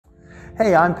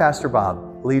Hey, I'm Pastor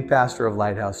Bob, lead pastor of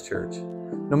Lighthouse Church.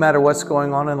 No matter what's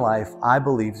going on in life, I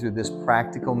believe through this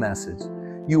practical message,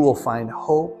 you will find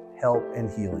hope, help,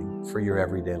 and healing for your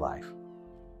everyday life.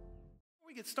 Before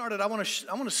we get started, I want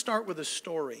to start with a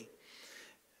story.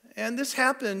 And this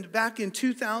happened back in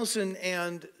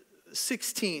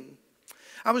 2016.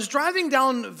 I was driving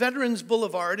down Veterans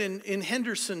Boulevard in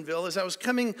Hendersonville as I was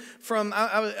coming from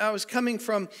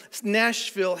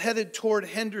Nashville, headed toward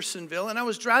Hendersonville, and I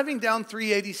was driving down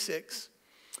 386.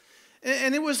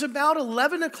 And it was about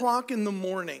 11 o'clock in the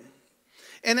morning.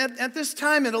 And at this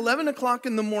time, at 11 o'clock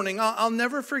in the morning, I'll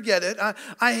never forget it,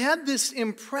 I had this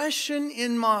impression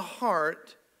in my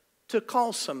heart to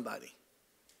call somebody.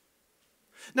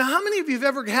 Now, how many of you have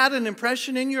ever had an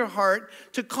impression in your heart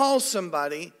to call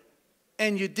somebody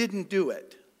and you didn't do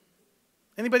it?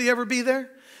 Anybody ever be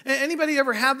there? Anybody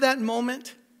ever have that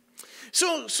moment?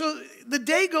 So the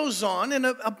day goes on, and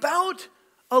about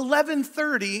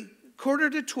 11:30,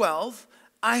 quarter to 12,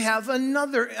 I have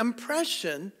another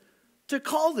impression to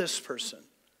call this person.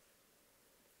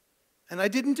 And I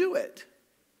didn't do it.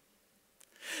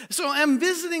 So I'm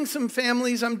visiting some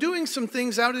families. I'm doing some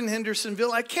things out in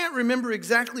Hendersonville. I can't remember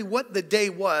exactly what the day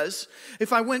was.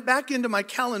 If I went back into my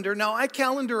calendar, now I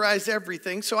calendarize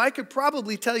everything, so I could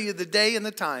probably tell you the day and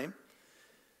the time.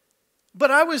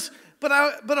 But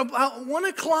about 1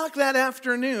 o'clock that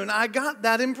afternoon, I got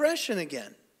that impression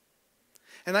again.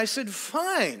 And I said,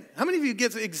 fine. How many of you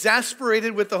get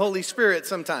exasperated with the Holy Spirit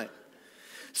sometime?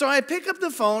 So I pick up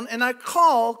the phone and I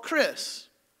call Chris.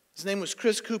 His name was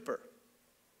Chris Cooper.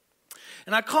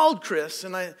 And I called Chris,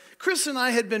 and Chris and I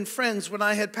had been friends when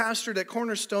I had pastored at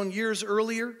Cornerstone years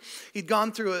earlier. He'd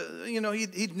gone through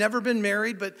he'd never been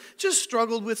married, but just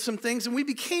struggled with some things, and we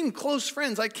became close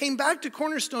friends. I came back to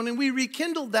Cornerstone, and we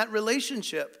rekindled that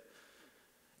relationship.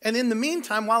 And in the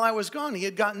meantime, while I was gone, he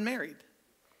had gotten married.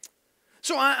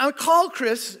 So I called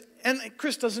Chris, and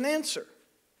Chris doesn't answer.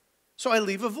 So I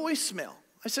leave a voicemail.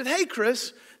 I said, hey,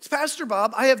 Chris, it's Pastor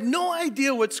Bob. I have no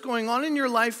idea what's going on in your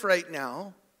life right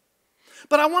now.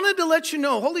 But I wanted to let you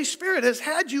know, Holy Spirit has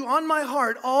had you on my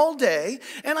heart all day,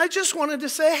 and I just wanted to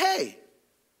say, hey.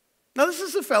 Now, this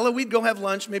is a fellow, we'd go have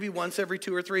lunch maybe once every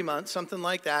 2 or 3 months, something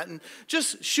like that, and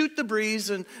just shoot the breeze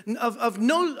and of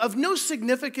no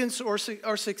significance or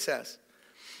success.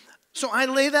 So I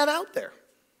lay that out there.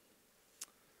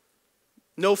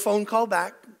 No phone call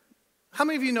back. How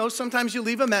many of you know sometimes you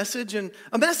leave a message, and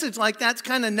a message like that's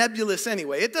kind of nebulous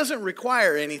anyway. It doesn't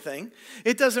require anything.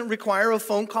 It doesn't require a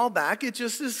phone call back. It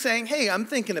just is saying, hey, I'm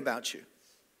thinking about you.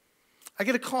 I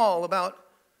get a call about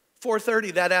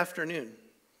 4:30 that afternoon.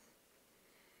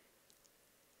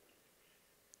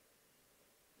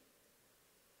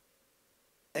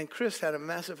 And Chris had a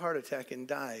massive heart attack and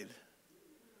died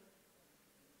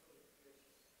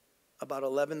about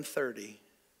 11:30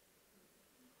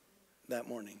 that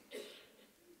morning.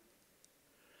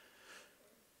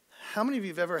 How many of you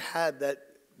have ever had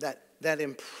that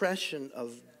impression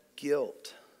of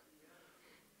guilt,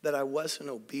 that I wasn't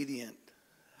obedient,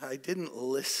 I didn't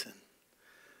listen?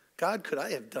 God, could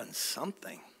I have done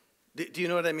something? Do you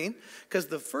know what I mean? Because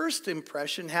the first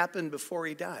impression happened before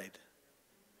he died.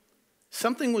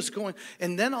 Something was going,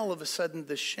 and then all of a sudden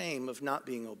the shame of not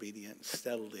being obedient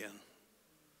settled in.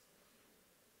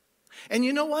 And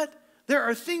you know what? There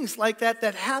are things like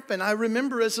that happen. I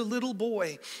remember as a little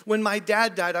boy when my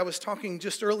dad died. I was talking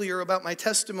just earlier about my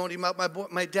testimony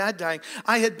about my dad dying.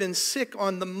 I had been sick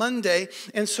on the Monday,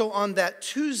 and so on that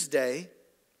Tuesday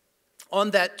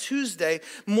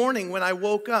morning when I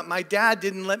woke up, my dad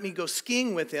didn't let me go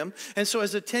skiing with him. And so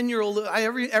as a 10-year-old,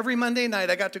 every Monday night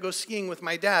I got to go skiing with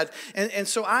my dad. And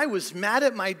so I was mad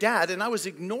at my dad, and I was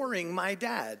ignoring my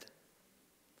dad.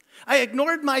 I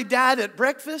ignored my dad at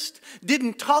breakfast,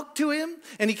 didn't talk to him,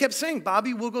 and he kept saying,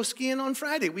 Bobby, we'll go skiing on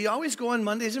Friday. We always go on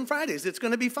Mondays and Fridays. It's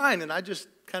going to be fine. And I just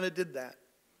kind of did that.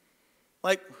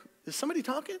 Like, is somebody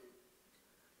talking?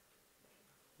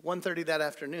 1:30 that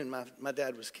afternoon, my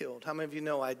dad was killed. How many of you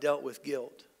know I dealt with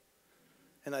guilt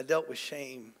and I dealt with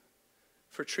shame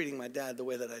for treating my dad the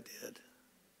way that I did?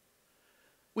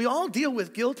 We all deal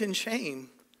with guilt and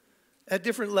shame at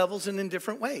different levels and in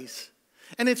different ways.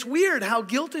 And it's weird how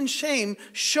guilt and shame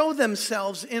show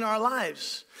themselves in our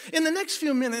lives. In the next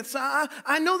few minutes,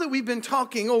 I know that we've been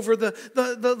talking over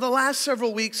the last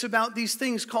several weeks about these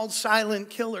things called silent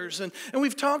killers. And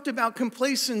we've talked about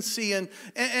complacency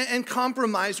and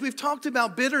compromise. We've talked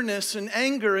about bitterness and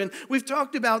anger. And we've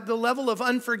talked about the level of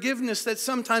unforgiveness that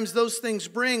sometimes those things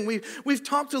bring. We've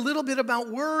talked a little bit about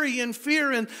worry and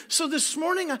fear. And so this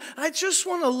morning, I just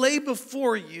want to lay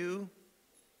before you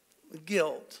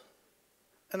guilt.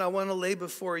 And I want to lay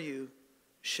before you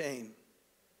shame.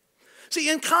 See,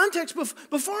 in context,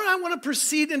 before I want to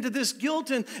proceed into this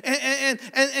guilt and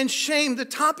shame, the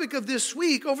topic of this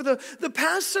week, over the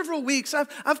past several weeks,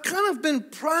 I've kind of been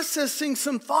processing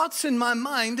some thoughts in my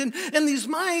mind, and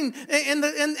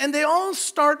they all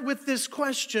start with this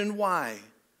question: why?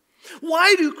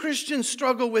 Why do Christians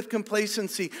struggle with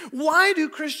complacency? Why do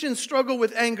Christians struggle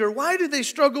with anger? Why do they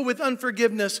struggle with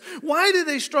unforgiveness? Why do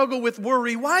they struggle with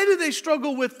worry? Why do they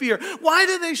struggle with fear? Why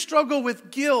do they struggle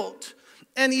with guilt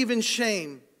and even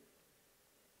shame?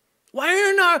 We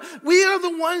are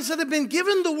the ones that have been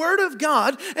given the Word of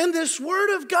God, and this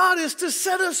Word of God is to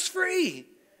set us free.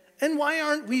 And why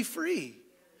aren't we free?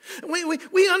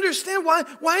 We understand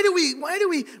why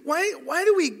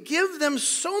do we give them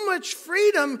so much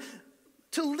freedom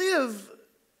to live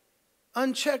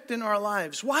unchecked in our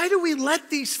lives? Why do we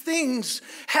let these things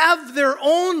have their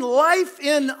own life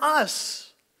in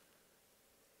us?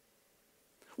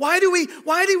 Why do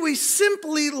we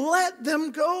simply let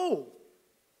them go?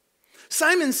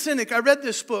 Simon Sinek, I read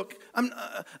this book.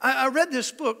 I read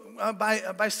this book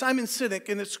by Simon Sinek,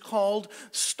 and it's called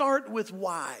Start With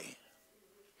Why.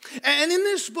 And in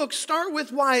this book, Start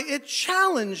With Why, it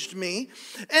challenged me.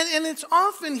 And it's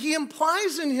often, he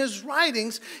implies in his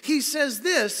writings, he says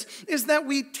this, is that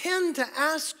we tend to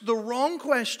ask the wrong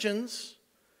questions,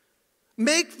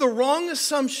 make the wrong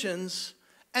assumptions,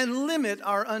 and limit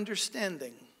our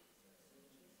understanding.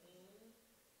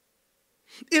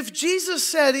 If Jesus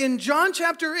said in John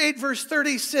chapter 8, verse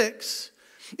 36,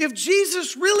 if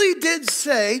Jesus really did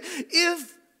say,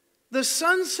 if the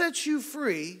Son sets you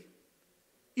free,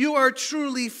 you are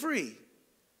truly free.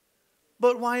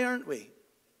 But why aren't we?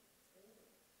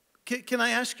 Can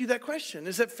I ask you that question?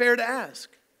 Is it fair to ask?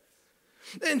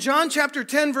 In John chapter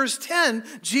 10, verse 10,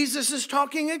 Jesus is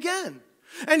talking again.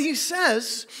 And he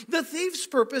says, the thief's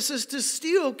purpose is to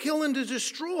steal, kill, and to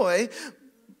destroy.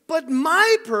 But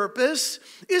my purpose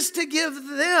is to give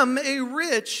them a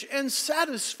rich and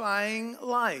satisfying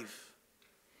life.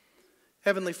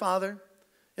 Heavenly Father,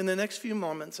 in the next few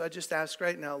moments, I just ask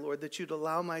right now, Lord, that you'd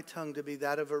allow my tongue to be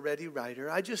that of a ready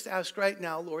writer. I just ask right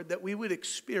now, Lord, that we would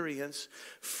experience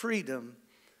freedom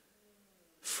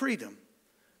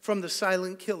from the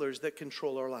silent killers that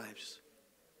control our lives.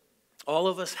 All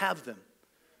of us have them,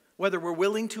 whether we're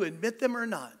willing to admit them or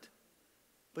not.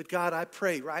 But God, I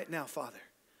pray right now, Father,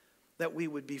 that we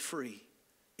would be free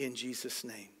in Jesus'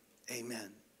 name.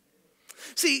 Amen.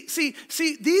 See,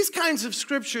 these kinds of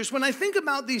scriptures, when I think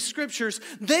about these scriptures,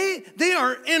 they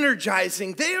are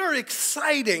energizing. They are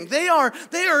exciting. They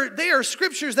are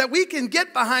scriptures that we can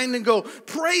get behind and go,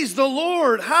 praise the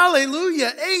Lord,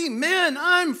 hallelujah, amen,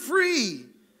 I'm free.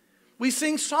 We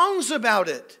sing songs about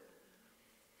it.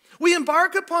 We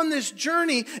embark upon this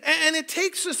journey, and it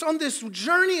takes us on this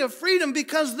journey of freedom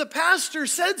because the pastor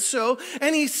said so,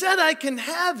 and he said, I can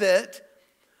have it,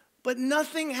 but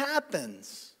nothing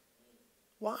happens.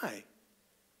 Why?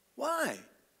 Why?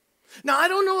 Now, I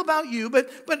don't know about you,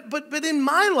 but in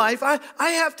my life, I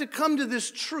have to come to this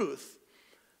truth,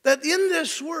 that in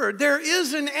this word, there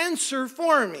is an answer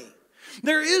for me.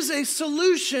 There is a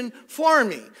solution for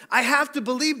me. I have to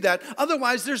believe that.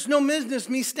 Otherwise, there's no business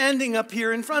me standing up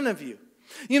here in front of you.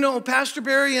 You know, Pastor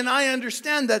Barry and I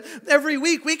understand that every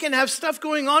week we can have stuff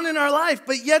going on in our life,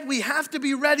 but yet we have to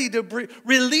be ready to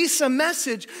release a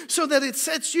message so that it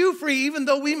sets you free, even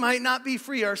though we might not be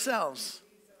free ourselves.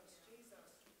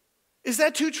 Is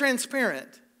that too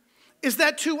transparent? Is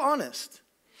that too honest?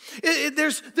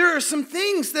 There are some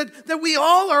things that we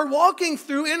all are walking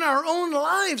through in our own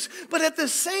lives, but at the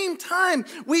same time,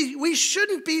 we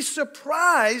shouldn't be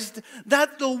surprised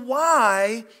that the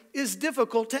why is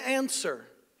difficult to answer.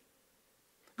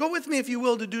 Go with me, if you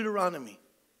will, to Deuteronomy.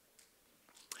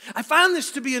 I found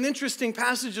this to be an interesting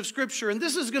passage of Scripture, and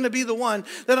this is going to be the one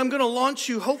that I'm going to launch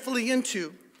you hopefully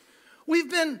into.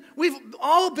 We've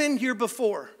all been here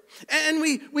before. And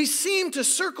we seem to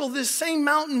circle this same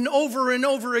mountain over and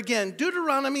over again.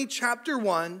 Deuteronomy chapter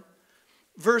 1,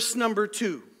 verse number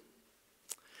 2.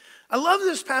 I love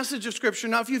this passage of Scripture.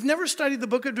 Now, if you've never studied the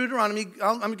book of Deuteronomy,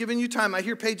 I'm giving you time. I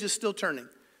hear pages still turning.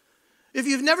 If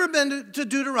you've never been to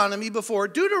Deuteronomy before,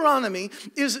 Deuteronomy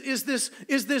is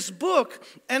this book,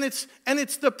 and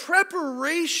it's the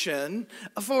preparation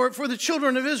for the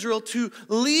children of Israel to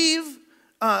leave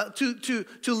to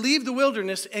leave the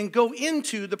wilderness and go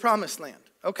into the promised land.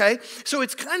 Okay, so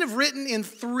it's kind of written in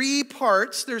three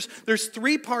parts. There's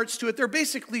three parts to it. They're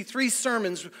basically three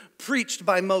sermons preached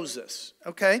by Moses.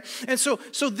 Okay, and so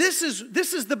this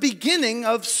is the beginning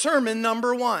of sermon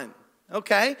number 1.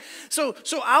 Okay, so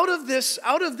out of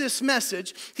this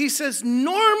message, he says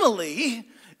normally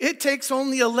it takes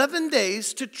only 11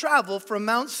 days to travel from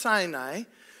Mount Sinai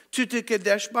to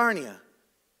Kadesh Barnea,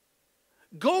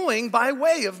 going by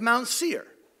way of Mount Seir.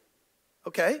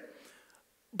 Okay?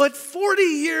 But 40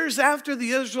 years after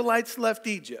the Israelites left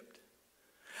Egypt,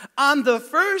 on the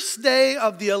first day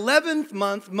of the 11th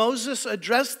month, Moses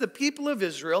addressed the people of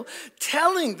Israel,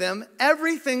 telling them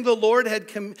everything the Lord had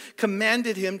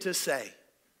commanded him to say.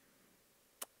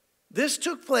 This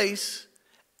took place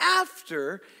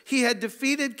after he had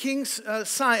defeated King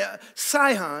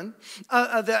Sihon,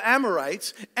 the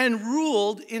Amorites, and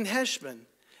ruled in Heshbon.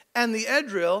 And the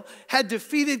Edril had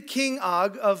defeated King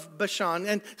Og of Bashan.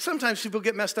 And sometimes people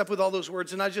get messed up with all those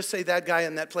words, and I just say that guy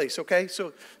in that place, okay?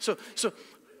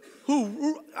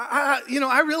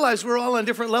 I realize we're all on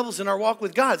different levels in our walk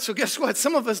with God. So guess what?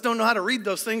 Some of us don't know how to read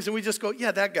those things, and we just go,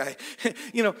 yeah, that guy.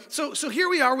 So here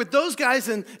we are with those guys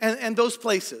and those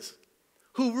places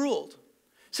who ruled.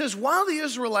 It says, while the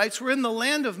Israelites were in the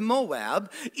land of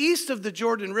Moab, east of the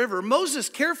Jordan River, Moses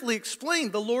carefully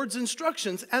explained the Lord's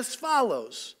instructions as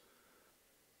follows.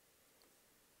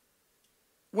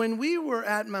 When we were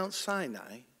at Mount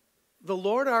Sinai, the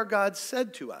Lord our God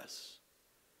said to us,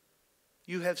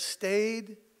 you have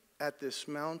stayed at this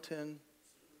mountain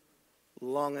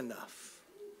long enough.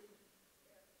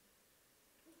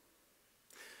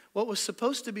 What was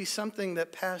supposed to be something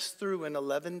that passed through in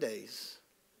 11 days,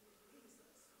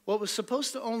 what was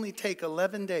supposed to only take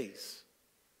 11 days,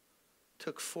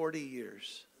 took 40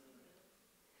 years.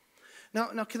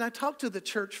 Now, can I talk to the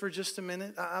church for just a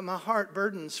minute? My heart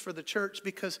burdens for the church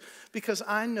because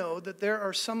I know that there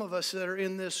are some of us that are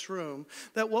in this room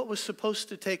that what was supposed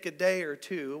to take a day or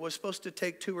two, was supposed to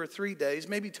take 2 or 3 days,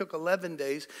 maybe took 11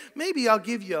 days, maybe I'll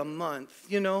give you a month,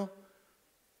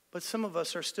 But some of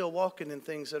us are still walking in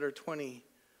things that are 20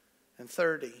 and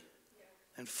 30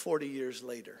 and 40 years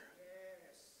later.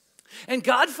 And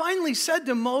God finally said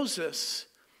to Moses,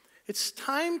 it's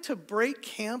time to break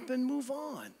camp and move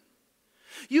on.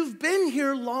 You've been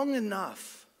here long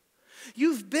enough.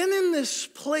 You've been in this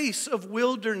place of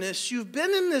wilderness. You've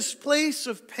been in this place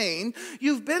of pain.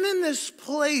 You've been in this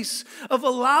place of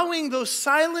allowing those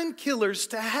silent killers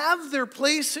to have their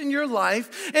place in your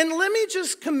life. And let me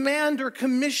just command or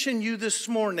commission you this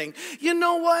morning. You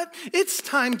know what? It's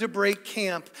time to break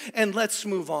camp and let's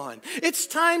move on. It's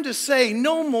time to say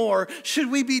no more should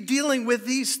we be dealing with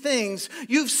these things.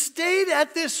 You've stayed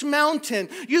at this mountain.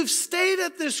 You've stayed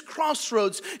at this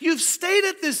crossroads. You've stayed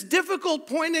at this difficult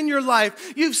point in your life.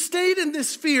 You've stayed in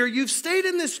this fear. You've stayed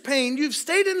in this pain. You've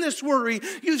stayed in this worry.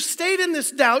 You've stayed in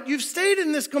this doubt. You've stayed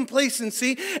in this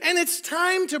complacency. And it's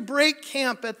time to break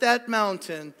camp at that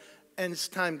mountain. And it's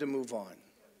time to move on.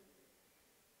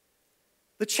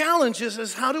 The challenge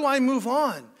is how do I move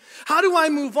on? How do I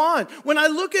move on? When I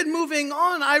look at moving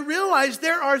on, I realize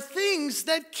there are things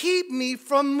that keep me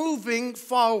from moving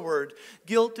forward.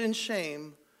 Guilt and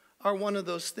shame are one of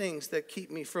those things that keep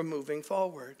me from moving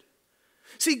forward.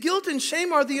 See, guilt and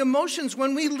shame are the emotions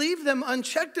when we leave them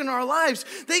unchecked in our lives.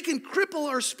 They can cripple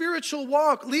our spiritual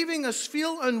walk, leaving us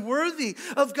feel unworthy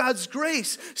of God's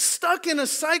grace, stuck in a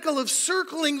cycle of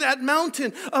circling that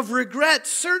mountain of regret,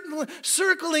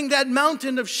 circling that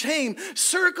mountain of shame,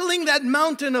 circling that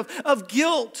mountain of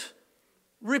guilt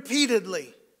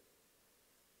repeatedly.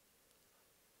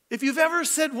 If you've ever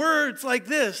said words like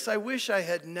this, I wish I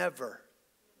had never.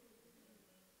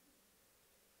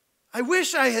 I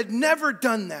wish I had never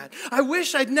done that. I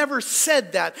wish I'd never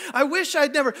said that. I wish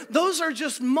I'd never. Those are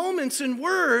just moments and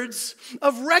words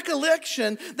of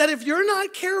recollection that if you're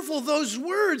not careful, those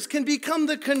words can become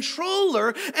the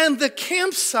controller and the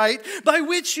campsite by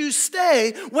which you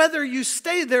stay, whether you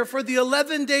stay there for the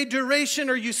 11-day duration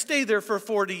or you stay there for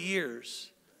 40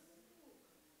 years.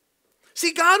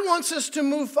 See, God wants us to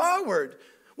move forward.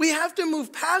 We have to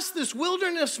move past this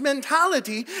wilderness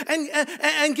mentality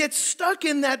and get stuck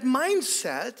in that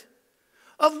mindset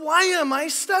of why am I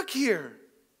stuck here?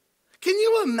 Can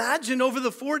you imagine over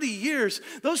the 40 years,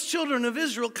 those children of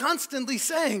Israel constantly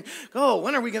saying, oh,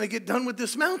 when are we going to get done with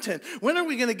this mountain? When are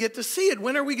we going to get to see it?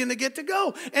 When are we going to get to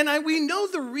go? And we know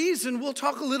the reason. We'll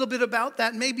talk a little bit about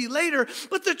that maybe later.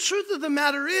 But the truth of the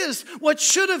matter is, what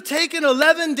should have taken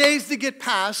 11 days to get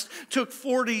past took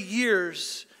 40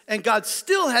 years. And God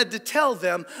still had to tell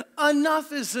them,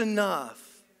 enough is enough.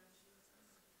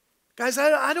 Guys,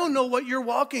 I don't know what you're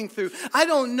walking through. I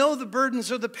don't know the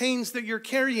burdens or the pains that you're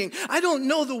carrying. I don't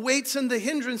know the weights and the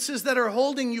hindrances that are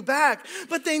holding you back,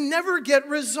 but they never get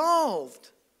resolved.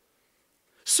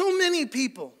 So many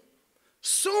people,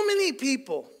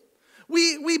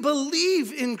 we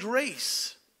believe in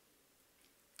grace,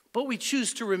 but we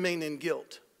choose to remain in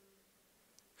guilt.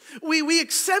 We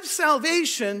accept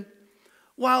salvation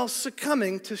while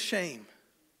succumbing to shame.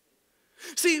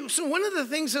 See, so one of the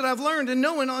things that I've learned and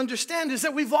know and understand is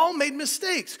that we've all made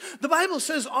mistakes. The Bible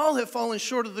says all have fallen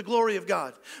short of the glory of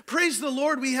God. Praise the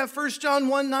Lord, we have 1 John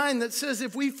 1:9 that says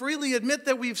if we freely admit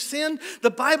that we've sinned, the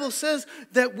Bible says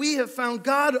that we have found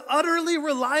God utterly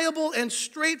reliable and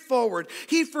straightforward.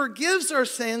 He forgives our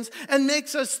sins and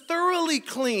makes us thoroughly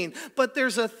clean. But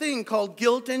there's a thing called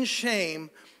guilt and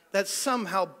shame that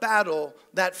somehow battle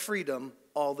that freedom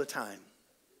all the time.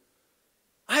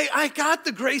 I got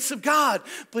the grace of God,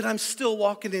 but I'm still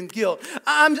walking in guilt.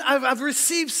 I've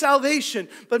received salvation,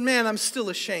 but man, I'm still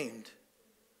ashamed.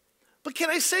 But can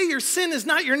I say your sin is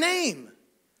not your name?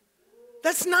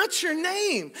 That's not your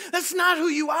name. That's not who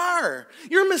you are.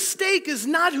 Your mistake is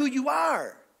not who you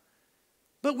are.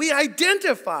 But we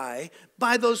identify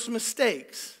by those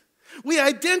mistakes. We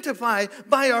identify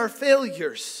by our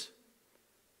failures.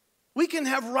 We can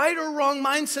have right or wrong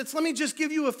mindsets. Let me just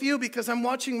give you a few because I'm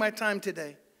watching my time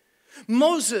today.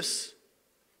 Moses,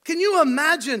 can you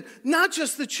imagine not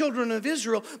just the children of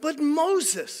Israel, but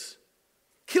Moses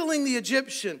killing the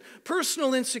Egyptian,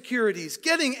 personal insecurities,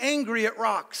 getting angry at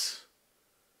rocks.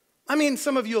 I mean,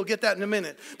 some of you will get that in a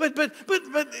minute. But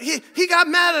he got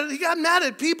mad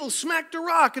at people, smacked a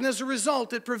rock, and as a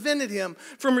result, it prevented him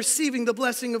from receiving the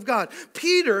blessing of God.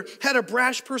 Peter had a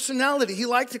brash personality. He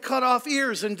liked to cut off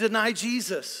ears and deny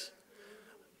Jesus.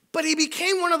 But he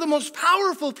became one of the most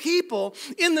powerful people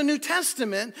in the New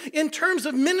Testament in terms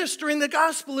of ministering the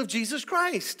gospel of Jesus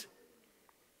Christ.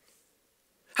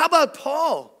 How about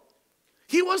Paul?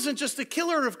 He wasn't just a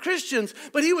killer of Christians,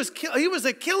 but he was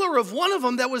a killer of one of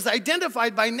them that was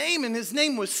identified by name, and his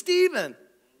name was Stephen.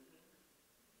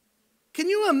 Can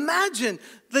you imagine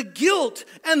the guilt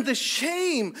and the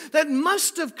shame that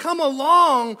must have come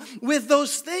along with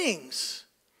those things?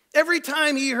 Every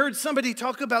time he heard somebody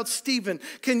talk about Stephen,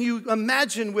 can you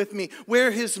imagine with me where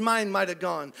his mind might have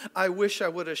gone? I wish I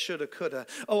woulda, shoulda, coulda.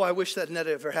 Oh, I wish that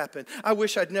never happened. I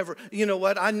wish I'd never, you know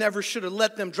what? I never should have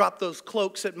let them drop those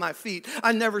cloaks at my feet.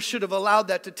 I never should have allowed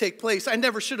that to take place. I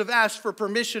never should have asked for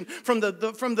permission from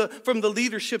the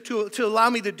leadership to allow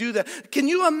me to do that. Can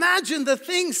you imagine the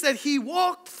things that he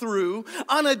walked through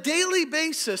on a daily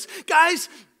basis? Guys,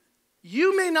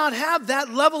 you may not have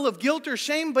that level of guilt or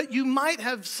shame, but you might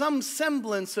have some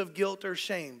semblance of guilt or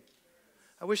shame.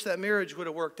 I wish that marriage would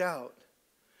have worked out.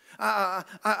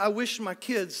 I wish my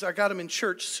kids, I got them in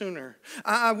church sooner.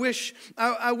 I wish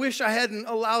I hadn't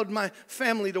allowed my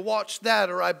family to watch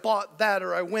that, or I bought that,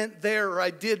 or I went there, or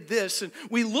I did this. And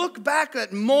we look back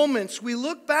at moments. We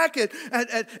look back at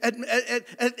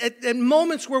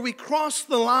moments where we cross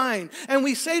the line, and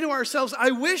we say to ourselves, I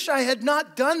wish I had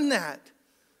not done that.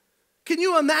 Can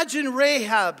you imagine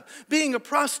Rahab being a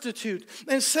prostitute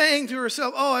and saying to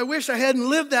herself, oh, I wish I hadn't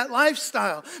lived that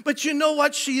lifestyle. But you know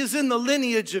what? She is in the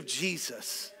lineage of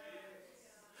Jesus.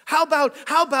 How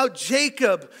about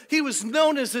Jacob? He was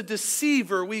known as a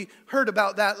deceiver. We heard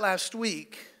about that last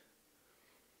week.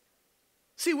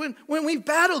 See, when we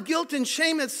battle guilt and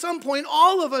shame, at some point,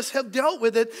 all of us have dealt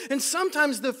with it. And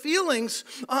sometimes the feelings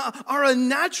are a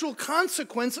natural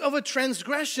consequence of a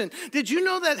transgression. Did you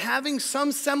know that having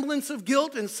some semblance of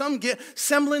guilt and some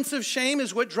semblance of shame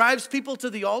is what drives people to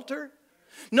the altar?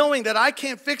 Knowing that I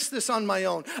can't fix this on my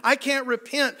own. I can't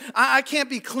repent. I can't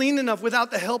be clean enough without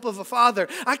the help of a father.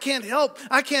 I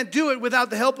can't do it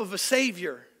without the help of a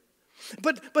Savior.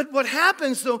 But what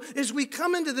happens, though, is we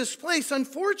come into this place,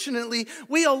 unfortunately,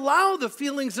 we allow the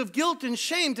feelings of guilt and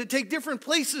shame to take different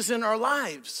places in our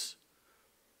lives.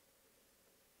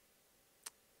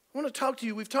 I want to talk to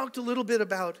you. We've talked a little bit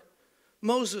about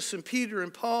Moses and Peter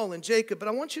and Paul and Jacob, but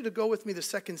I want you to go with me to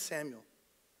 2 Samuel.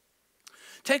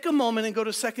 Take a moment and go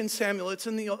to 2 Samuel. It's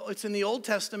in the Old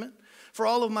Testament. For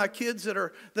all of my kids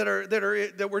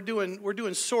that we're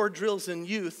doing sword drills in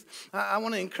youth, I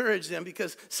want to encourage them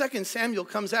because 2 Samuel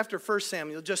comes after 1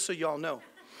 Samuel, just so y'all know.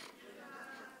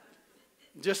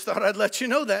 Just thought I'd let you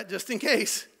know that, just in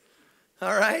case.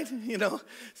 All right? You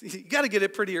got to get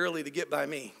it pretty early to get by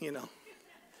me,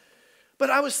 But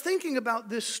I was thinking about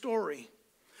this story.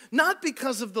 Not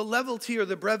because of the levity or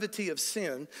the brevity of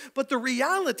sin, but the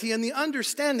reality and the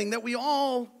understanding that we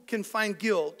all can find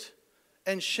guilt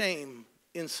and shame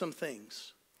in some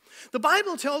things. The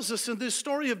Bible tells us in this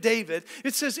story of David,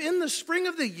 it says, in the spring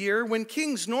of the year, when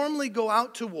kings normally go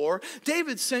out to war,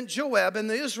 David sent Joab and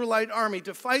the Israelite army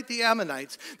to fight the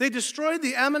Ammonites. They destroyed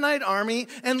the Ammonite army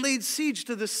and laid siege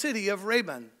to the city of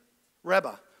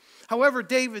Rabbah. However,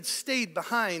 David stayed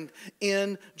behind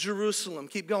in Jerusalem.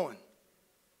 Keep going.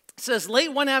 It says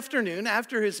late one afternoon,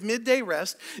 after his midday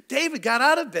rest, David got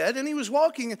out of bed and he was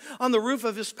walking on the roof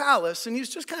of his palace, and he was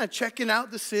just kind of checking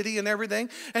out the city and everything.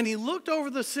 And he looked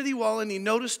over the city wall and he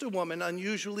noticed a woman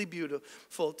unusually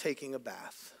beautiful taking a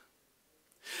bath.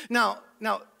 Now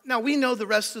we know the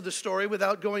rest of the story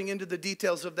without going into the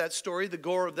details of that story, the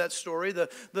gore of that story,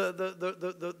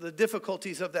 the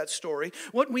difficulties of that story.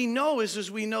 What we know is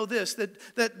we know this,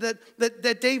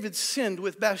 that David sinned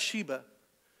with Bathsheba,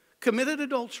 committed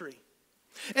adultery.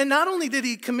 And not only did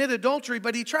he commit adultery,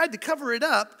 but he tried to cover it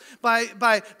up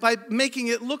by making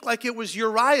it look like it was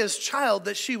Uriah's child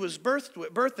that she was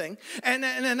birthing. And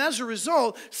as a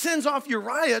result, sends off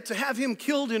Uriah to have him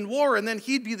killed in war, and then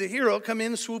he'd be the hero, come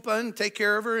in, swoop in, and take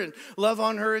care of her, and love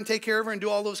on her, and take care of her, and do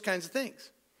all those kinds of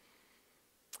things.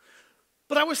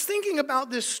 But I was thinking about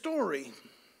this story.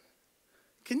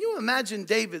 Can you imagine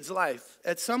David's life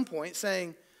at some point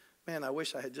saying, man, I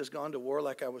wish I had just gone to war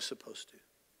like I was supposed to.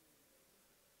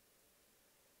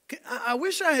 I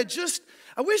wish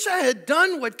I had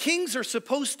done what kings are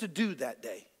supposed to do that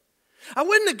day. I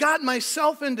wouldn't have got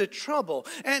myself into trouble.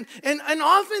 And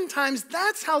oftentimes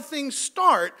that's how things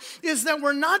start, is that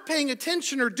we're not paying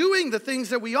attention or doing the things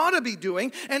that we ought to be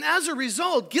doing. And as a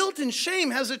result, guilt and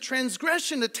shame has a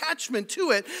transgression attachment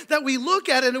to it that we look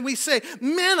at it and we say,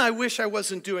 man, I wish I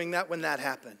wasn't doing that when that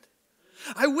happened.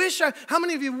 How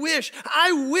many of you wish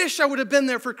I would have been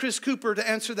there for Chris Cooper to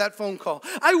answer that phone call?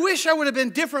 I wish I would have been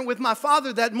different with my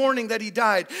father that morning that he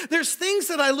died. There's things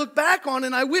that I look back on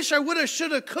and I wish I would have,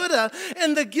 should have, could have,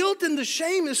 and the guilt and the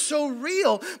shame is so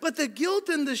real, but the guilt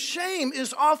and the shame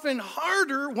is often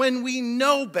harder when we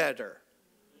know better.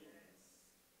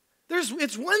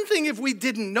 It's one thing if we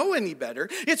didn't know any better.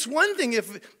 It's one thing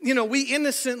if, we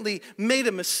innocently made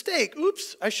a mistake.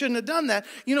 Oops, I shouldn't have done that.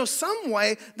 Some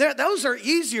way, those are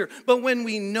easier. But when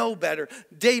we know better,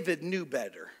 David knew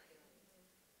better.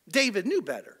 David knew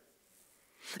better.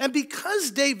 And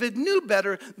because David knew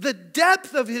better, the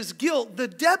depth of his guilt, the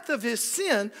depth of his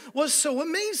sin was so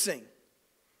amazing.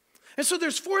 And so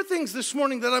there's 4 things this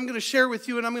morning that I'm going to share with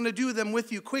you, and I'm going to do them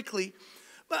with you quickly.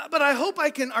 But I hope I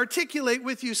can articulate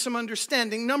with you some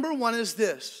understanding. Number 1 is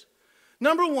this.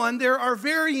 Number 1, there are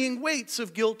varying weights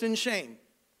of guilt and shame.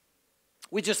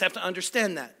 We just have to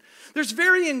understand that. There's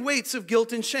varying weights of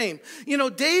guilt and shame.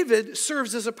 David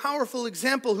serves as a powerful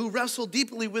example who wrestled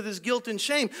deeply with his guilt and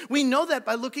shame. We know that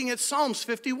by looking at Psalms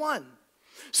 51.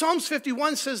 Psalms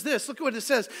 51 says this. Look at what it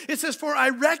says. It says, for I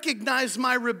recognize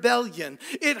my rebellion.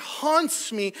 It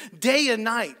haunts me day and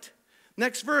night.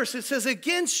 Next verse, it says,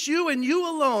 against you and you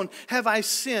alone have I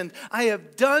sinned. I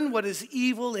have done what is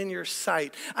evil in your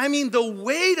sight. I mean, the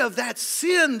weight of that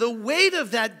sin, the weight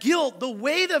of that guilt, the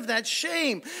weight of that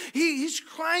shame. He's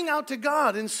crying out to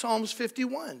God in Psalms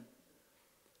 51.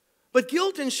 But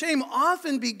guilt and shame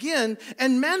often begin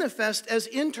and manifest as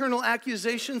internal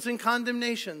accusations and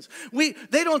condemnations.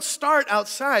 They don't start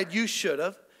outside, you should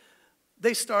have.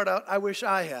 They start out, I wish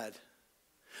I had.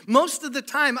 Most of the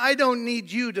time, I don't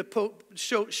need you to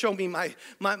show me my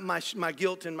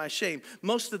guilt and my shame.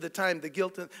 Most of the time, the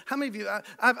guilt. How many of you?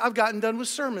 I've gotten done with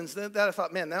sermons that I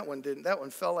thought, man, that one didn't. That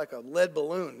one fell like a lead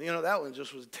balloon. That one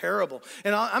just was terrible.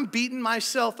 And I'm beating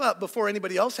myself up before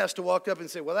anybody else has to walk up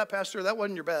and say, well, that pastor, that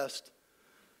wasn't your best.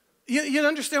 You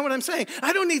understand what I'm saying?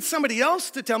 I don't need somebody else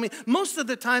to tell me. Most of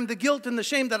the time, the guilt and the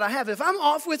shame that I have, if I'm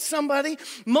off with somebody,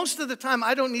 most of the time,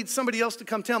 I don't need somebody else to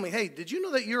come tell me, hey, did you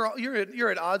know that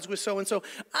you're at odds with so-and-so?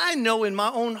 I know in my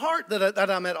own heart that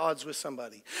I'm at odds with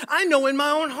somebody. I know in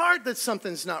my own heart that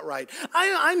something's not right.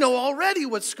 I know already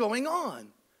what's going on.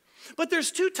 But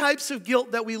there's 2 types of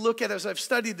guilt that we look at as I've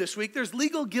studied this week. There's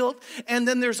legal guilt, and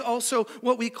then there's also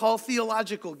what we call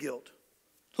theological guilt.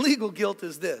 Legal guilt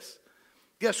is this.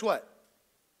 Guess what?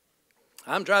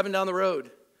 I'm driving down the road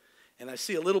and I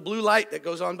see a little blue light that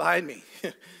goes on behind me.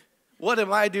 What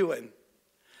am I doing?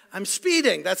 I'm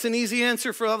speeding. That's an easy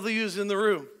answer for all of you in the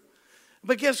room.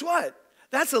 But guess what?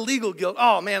 That's a legal guilt.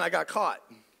 Oh man, I got caught.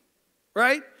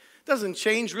 Right? Doesn't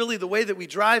change really the way that we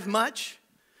drive much.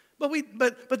 But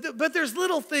there's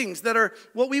little things that are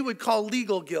what we would call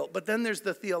legal guilt. But then there's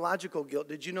the theological guilt.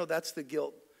 Did you know that's the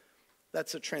guilt?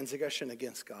 That's a transgression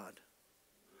against God.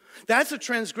 That's a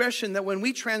transgression that when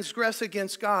we transgress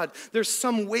against God, there's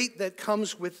some weight that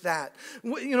comes with that.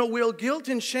 While guilt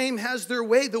and shame has their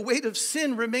weight, the weight of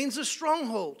sin remains a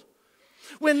stronghold.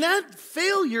 When that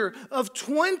failure of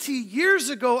 20 years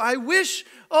ago, I wish,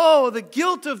 the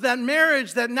guilt of that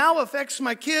marriage that now affects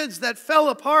my kids that fell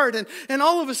apart, and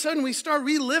all of a sudden we start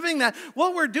reliving that.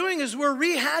 What we're doing is we're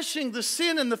rehashing the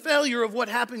sin and the failure of what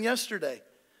happened yesterday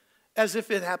as if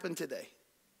it happened today.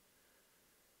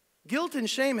 Guilt and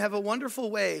shame have a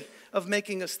wonderful way of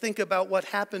making us think about what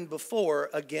happened before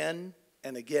again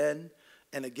and again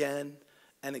and again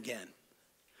and again.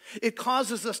 It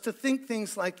causes us to think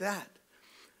things like that.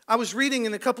 I was reading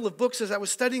in a couple of books as I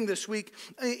was studying this week,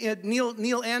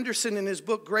 Neil Anderson in his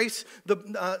book, Grace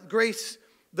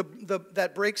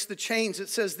That Breaks the Chains. It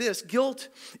says this: guilt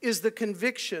is the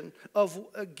conviction of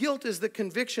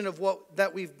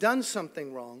that we've done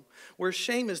something wrong, where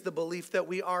shame is the belief that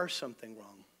we are something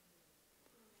wrong.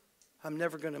 I'm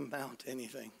never going to amount to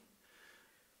anything.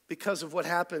 Because of what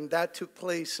happened, that took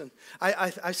place. And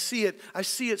I see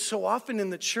it so often in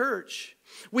the church.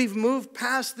 We've moved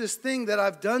past this thing that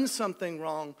I've done something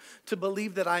wrong to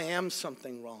believe that I am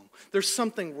something wrong. There's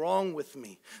something wrong with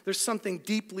me. There's something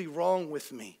deeply wrong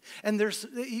with me. And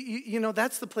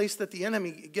that's the place that the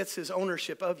enemy gets his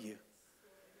ownership of you.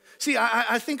 See,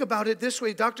 I think about it this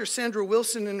way. Dr. Sandra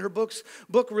Wilson, in her book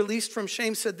Released from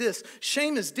Shame, said this: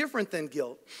 shame is different than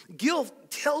guilt.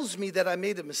 Guilt tells me that I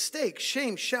made a mistake.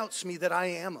 Shame shouts me that I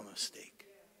am a mistake.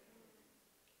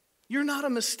 You're not a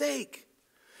mistake.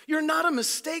 You're not a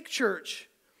mistake, church.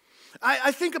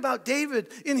 I think about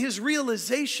David in his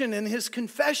realization and his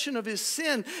confession of his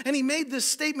sin. And he made this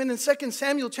statement in 2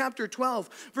 Samuel chapter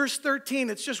 12, verse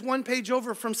 13. It's just one page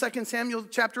over from 2 Samuel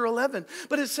chapter 11.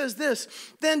 But it says this: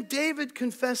 then David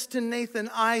confessed to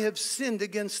Nathan, I have sinned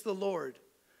against the Lord.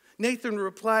 Nathan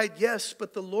replied, yes,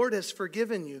 but the Lord has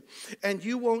forgiven you, and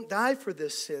you won't die for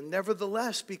this sin.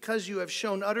 Nevertheless, because you have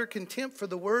shown utter contempt for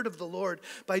the word of the Lord,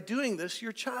 by doing this,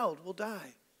 your child will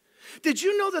die. Did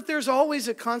you know that there's always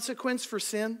a consequence for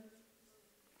sin?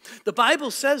 The Bible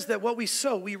says that what we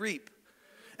sow, we reap.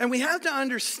 And we have to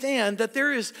understand that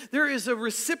there is a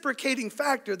reciprocating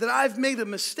factor, that I've made a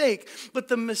mistake, but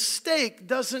the mistake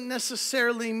doesn't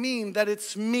necessarily mean that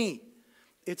it's me.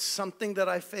 It's something that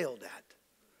I failed at.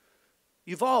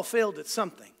 You've all failed at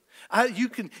something.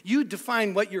 You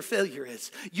define what your failure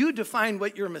is. You define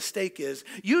what your mistake is.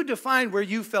 You define where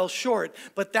you fell short,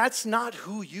 but that's not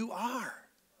who you are.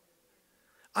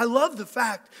 I love the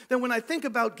fact that when I think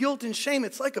about guilt and shame,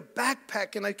 it's like a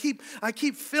backpack, and I keep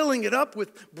filling it up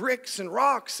with bricks and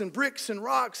rocks and bricks and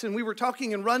rocks. And we were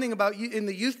talking and running about in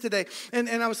the youth today, and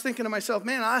I was thinking to myself,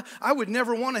 man, I would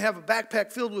never want to have a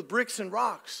backpack filled with bricks and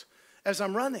rocks as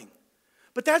I'm running.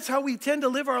 But that's how we tend to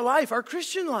live our life, our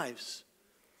Christian lives.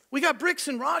 We got bricks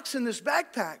and rocks in this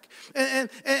backpack. And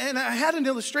I had an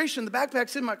illustration. The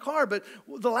backpack's in my car, but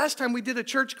the last time we did a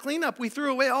church cleanup, we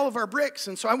threw away all of our bricks.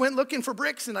 And so I went looking for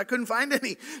bricks, and I couldn't find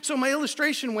any. So my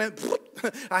illustration went,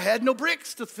 I had no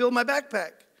bricks to fill my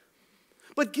backpack.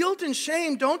 But guilt and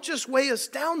shame don't just weigh us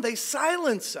down, they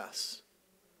silence us.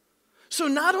 So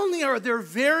not only are there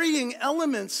varying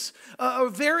elements,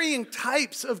 varying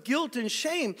types of guilt and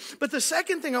shame, but the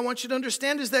second thing I want you to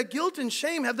understand is that guilt and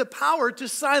shame have the power to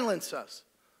silence us.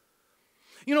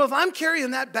 You know, if I'm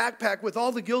carrying that backpack with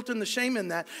all the guilt and the shame in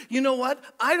that, you know what?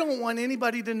 I don't want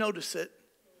anybody to notice it,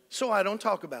 so I don't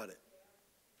talk about it.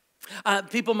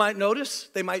 People might notice,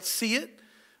 they might see it,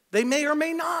 they may or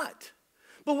may not.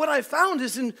 But what I found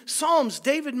is in Psalms,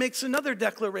 David makes another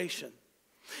declaration.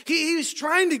 He's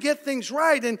trying to get things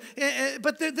right, he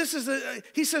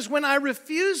says, when I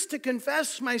refused to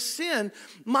confess my sin,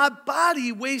 my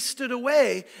body wasted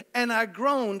away, and I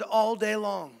groaned all day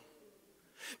long.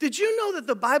 Did you know that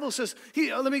the Bible says,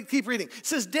 let me keep reading. It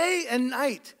says, day and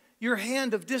night your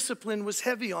hand of discipline was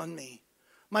heavy on me.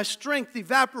 My strength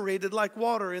evaporated like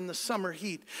water in the summer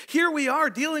heat. Here we are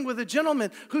dealing with a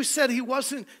gentleman who said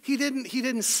he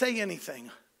didn't say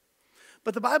anything.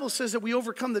 But the Bible says that we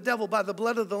overcome the devil by the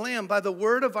blood of the Lamb, by the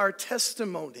word of our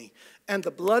testimony, and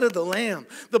the blood of the Lamb.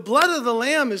 The blood of the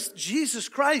Lamb is Jesus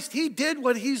Christ. He did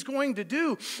what he's going to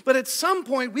do. But at some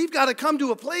point, we've got to come to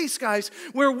a place, guys,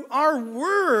 where our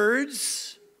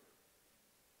words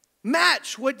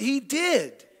match what he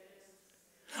did.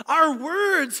 Our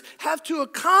words have to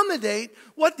accommodate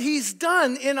what he's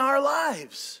done in our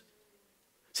lives.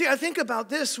 See, I think about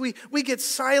this. We get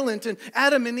silent, and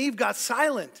Adam and Eve got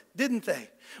silent, didn't they?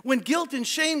 When guilt and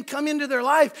shame come into their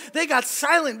life, they got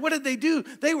silent. What did they do?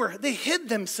 They hid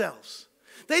themselves.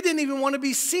 They didn't even want to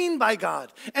be seen by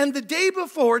God. And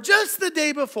just the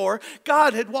day before,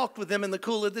 God had walked with them in the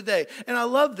cool of the day. And I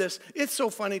love this. It's so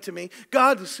funny to me.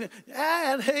 God was saying,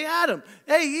 hey, Adam,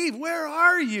 hey, Eve, where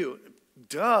are you?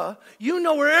 Duh. You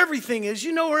know where everything is.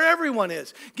 You know where everyone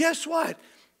is. Guess what?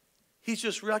 He's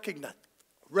just recognizing.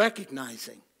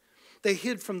 They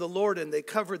hid from the Lord and they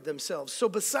covered themselves. So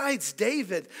besides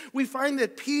David, we find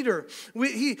that Peter,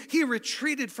 he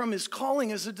retreated from his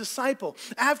calling as a disciple.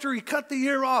 After he cut the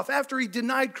ear off, after he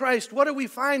denied Christ, what do we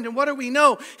find and what do we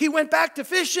know? He went back to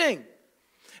fishing.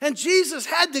 And Jesus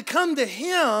had to come to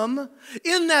him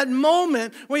in that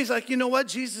moment where he's like, you know what?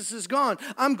 Jesus is gone.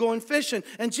 I'm going fishing.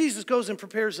 And Jesus goes and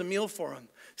prepares a meal for him.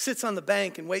 Sits on the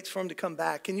bank and waits for him to come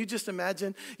back. Can you just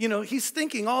imagine? You know, he's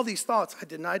thinking all these thoughts. I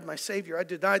denied my Savior. I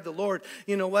denied the Lord.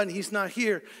 You know what? And he's not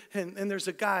here. And there's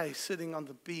a guy sitting on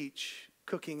the beach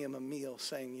cooking him a meal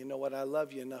saying, you know what? I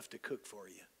love you enough to cook for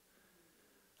you.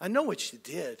 I know what you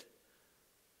did,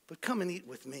 but come and eat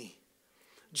with me.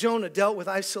 Jonah dealt with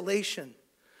isolation.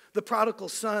 The prodigal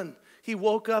son, he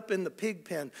woke up in the pig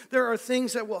pen. There are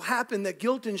things that will happen that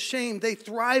guilt and shame, they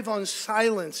thrive on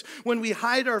silence. When we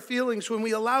hide our feelings, when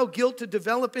we allow guilt to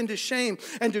develop into shame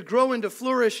and to grow and to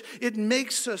flourish, it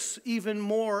makes us even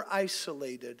more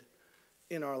isolated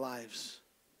in our lives.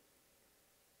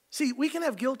 See, we can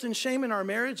have guilt and shame in our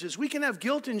marriages. We can have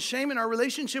guilt and shame in our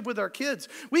relationship with our kids.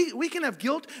 We can have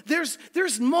guilt. There's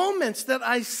moments that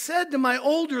I said to my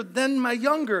older than my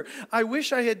younger, I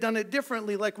wish I had done it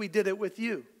differently like we did it with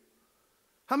you.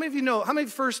 How many of you know, how many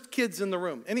first kids in the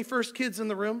room? Any first kids in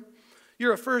the room?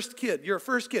 You're a first kid. You're a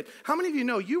first kid. How many of you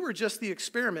know you were just the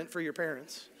experiment for your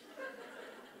parents?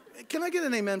 Can I get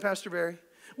an amen, Pastor Barry?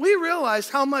 We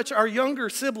realized how much our younger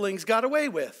siblings got away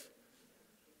with.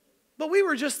 But we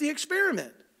were just the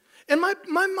experiment. And my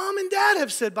mom and dad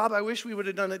have said, Bob, I wish we would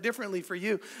have done it differently for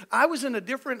you. I was in a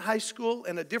different high school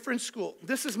and a different school.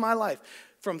 This is my life.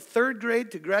 From 3rd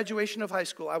grade to graduation of high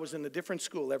school, I was in a different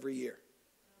school every year.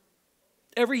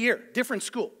 Every year, different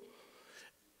school.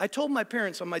 I told my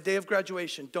parents on my day of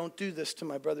graduation, don't do this to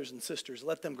my brothers and sisters.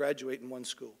 Let them graduate in one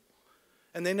school.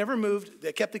 And they never moved.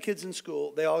 They kept the kids in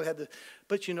school. They all had to.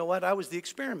 But you know what? I was the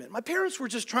experiment. My parents were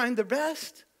just trying their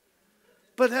best.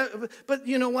 But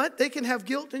you know what? They can have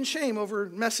guilt and shame over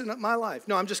messing up my life.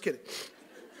 No, I'm just kidding.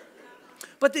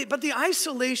 But the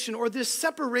isolation or this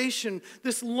separation,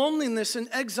 this loneliness and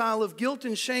exile of guilt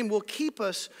and shame will keep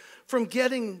us from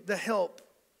getting the help.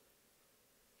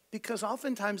 Because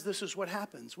oftentimes this is what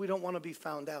happens. We don't want to be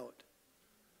found out.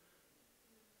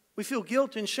 We feel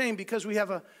guilt and shame because we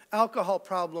have an alcohol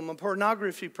problem, a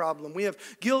pornography problem. We have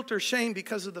guilt or shame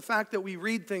because of the fact that we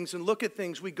read things and look at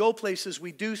things. We go places,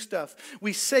 we do stuff,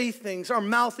 we say things. Our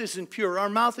mouth isn't pure, our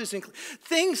mouth isn't clean.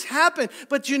 Things happen,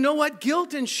 but you know what?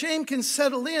 Guilt and shame can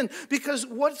settle in because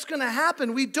what's going to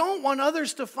happen? We don't want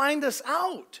others to find us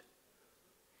out.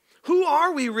 Who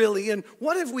are we really, and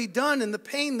what have we done in the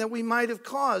pain that we might have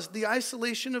caused? The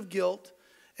isolation of guilt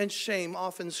and shame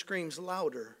often screams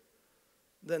louder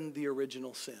than the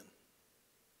original sin.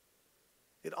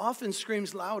 It often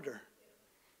screams louder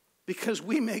because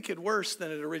we make it worse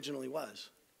than it originally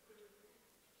was.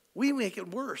 We make it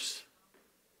worse.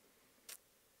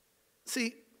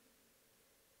 See,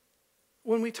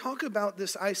 when we talk about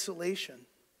this isolation,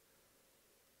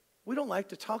 we don't like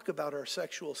to talk about our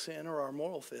sexual sin or our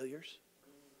moral failures.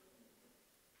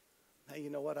 Hey,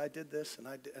 you know what? I did this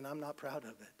and I'm not proud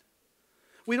of it.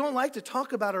 We don't like to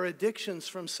talk about our addictions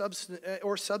from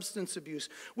substance abuse.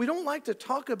 We don't like to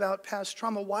talk about past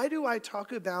trauma. Why do I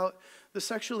talk about the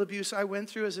sexual abuse I went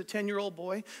through as a 10-year-old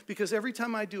boy? Because every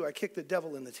time I do, I kick the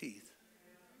devil in the teeth.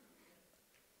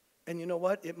 And you know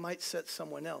what? It might set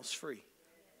someone else free.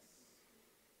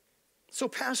 So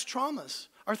past traumas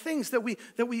are things that we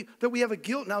have a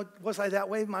guilt. Now, was I that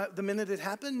way the minute it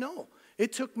happened? No.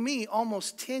 It took me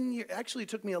almost 10 years. Actually, it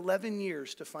took me 11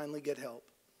 years to finally get help.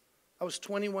 I was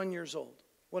 21 years old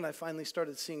when I finally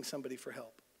started seeing somebody for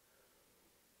help.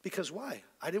 Because why?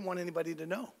 I didn't want anybody to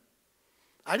know.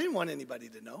 I didn't want anybody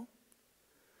to know.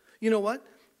 You know what?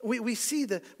 We see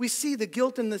the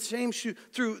guilt and the shame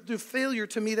through failure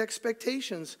to meet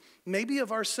expectations, maybe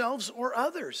of ourselves or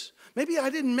others. Maybe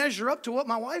I didn't measure up to what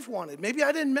my wife wanted. Maybe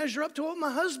I didn't measure up to what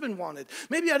my husband wanted.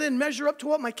 Maybe I didn't measure up to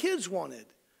what my kids wanted.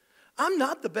 I'm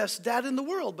not the best dad in the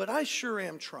world, but I sure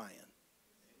am trying.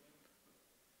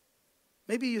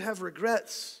 Maybe you have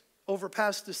regrets over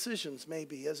past decisions,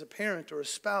 maybe as a parent or a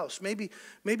spouse. Maybe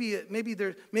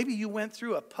you went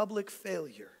through a public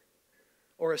failure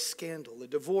or a scandal, a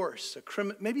divorce,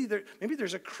 maybe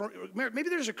there's a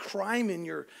crime in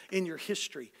your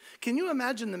history. Can you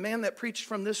imagine the man that preached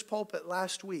from this pulpit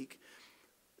last week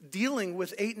dealing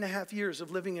with 8.5 years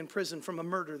of living in prison from a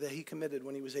murder that he committed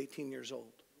when he was 18 years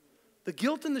old? The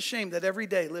guilt and the shame that every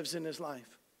day lives in his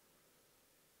life.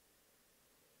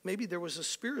 Maybe there was a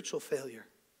spiritual failure.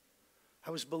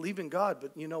 I was believing God,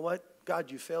 but you know what?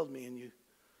 God, you failed me, and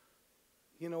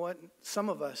you know what? Some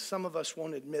of us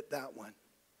won't admit that one.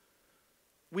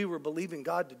 We were believing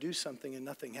God to do something and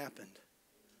nothing happened.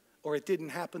 Or it didn't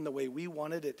happen the way we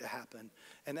wanted it to happen.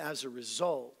 And as a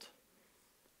result,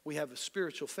 we have a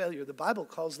spiritual failure. The Bible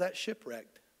calls that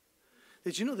shipwrecked.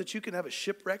 Did you know that you can have a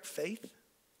shipwrecked faith?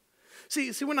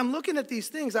 See, when I'm looking at these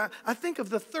things, I think of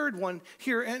the third one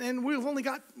here, and we've only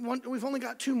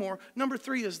got two more. Number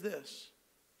three is this.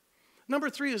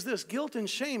 Guilt and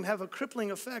shame have a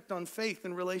crippling effect on faith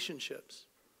and relationships.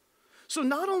 So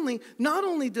not only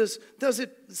does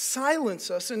it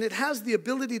silence us, and it has the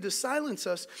ability to silence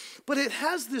us, but it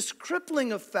has this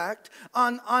crippling effect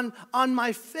on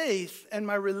my faith and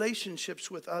my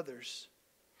relationships with others.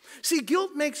 See,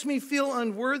 guilt makes me feel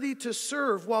unworthy to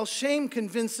serve, while shame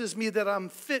convinces me that I'm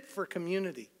fit for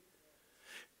community.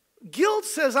 Guilt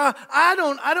says that I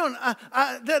don't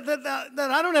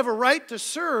have a right to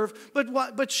serve,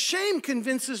 but shame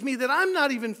convinces me that I'm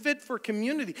not even fit for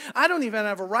community. I don't even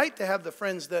have a right to have the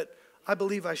friends that I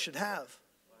believe I should have.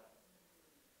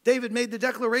 David made the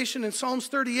declaration in Psalms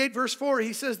 38, verse 4.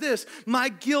 He says this, "My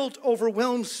guilt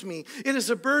overwhelms me. It is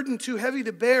a burden too heavy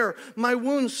to bear. My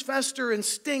wounds fester and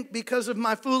stink because of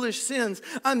my foolish sins.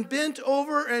 I'm bent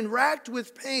over and racked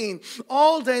with pain.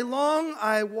 All day long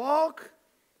I walk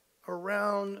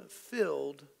around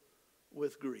filled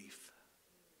with grief."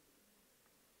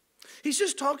 He's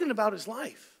just talking about his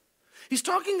life. He's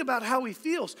talking about how he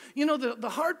feels. You know, the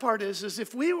hard part is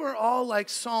if we were all like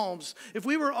Psalms, if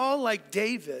we were all like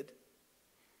David,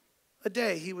 a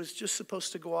day he was just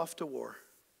supposed to go off to war.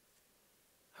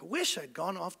 I wish I'd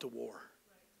gone off to war.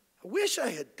 I wish I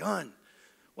had done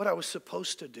what I was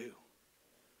supposed to do.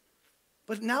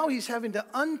 But now he's having to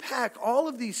unpack all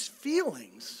of these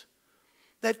feelings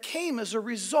that came as a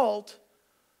result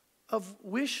of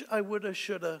wish I woulda,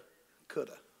 shoulda,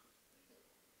 coulda.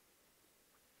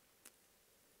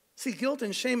 See, guilt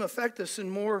and shame affect us in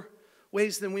more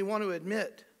ways than we want to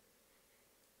admit.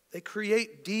 They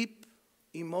create deep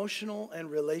emotional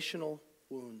and relational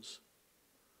wounds.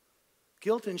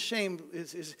 Guilt and shame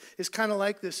is kind of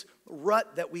like this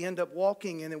rut that we end up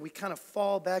walking in and we kind of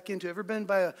fall back into. Ever been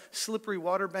by a slippery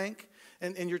water bank?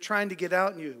 And you're trying to get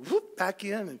out and you whoop back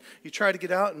in, and you try to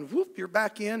get out and whoop, you're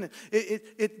back in.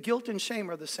 Guilt and shame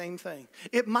are the same thing.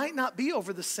 It might not be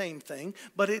over the same thing,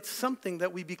 but it's something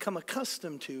that we become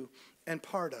accustomed to and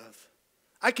part of.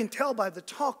 I can tell by the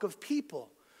talk of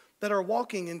people that are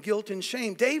walking in guilt and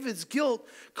shame. David's guilt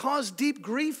caused deep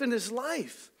grief in his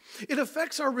life. It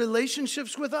affects our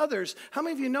relationships with others. How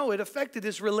many of you know it affected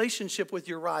his relationship with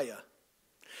Uriah?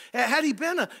 Had he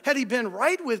been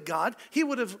right with God, he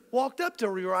would have walked up to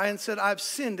Uriah and said, "I've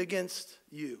sinned against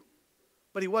you."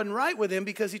 But he wasn't right with him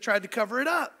because he tried to cover it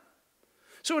up.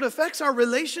 So it affects our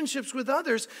relationships with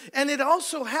others, and it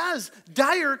also has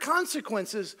dire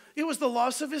consequences. It was the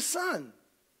loss of his son.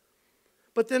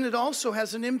 But then it also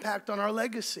has an impact on our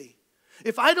legacy.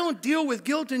 If I don't deal with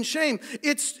guilt and shame,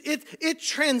 it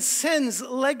transcends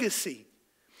legacy.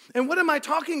 And what am I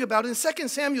talking about? In 2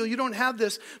 Samuel, you don't have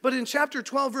this, but in chapter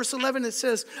 12, verse 11, it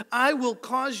says, "I will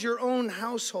cause your own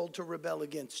household to rebel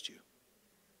against you."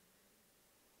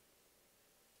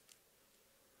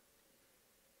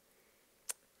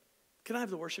 Can I have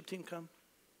the worship team come?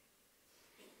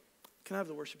 Can I have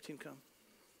the worship team come?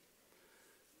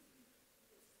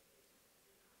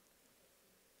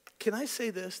 Can I say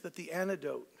this, that the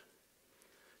antidote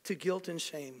to guilt and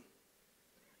shame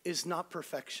is not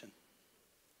perfection,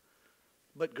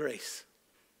 but grace?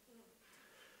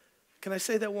 Can I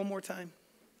say that one more time?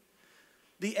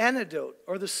 The antidote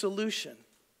or the solution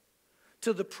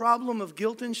to the problem of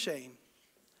guilt and shame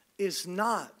is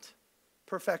not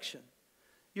perfection.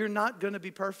 You're not going to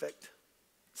be perfect.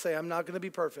 Say, "I'm not going to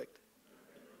be perfect."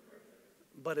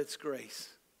 But it's grace.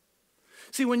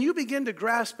 See, when you begin to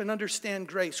grasp and understand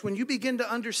grace, when you begin to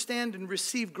understand and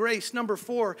receive grace, number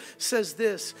 4 says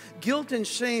this: guilt and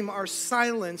shame are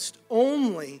silenced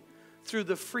only through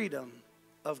the freedom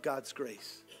of God's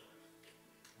grace.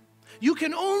 You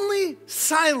can only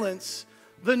silence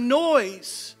the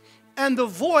noise and the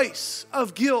voice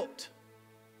of guilt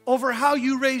over how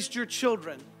you raised your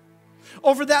children,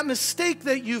 over that mistake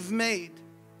that you've made,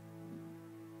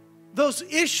 those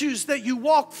issues that you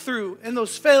walked through, and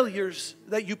those failures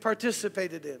that you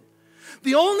participated in.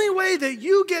 The only way that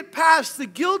you get past the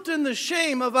guilt and the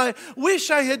shame of, "I wish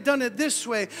I had done it this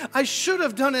way. I should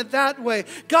have done it that way.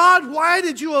 God, why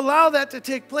did you allow that to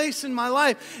take place in my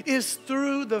life?" is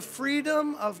through the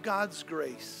freedom of God's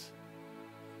grace.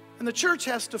 And the church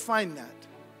has to find that.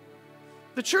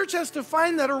 The church has to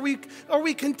find that, or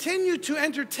we continue to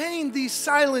entertain these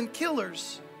silent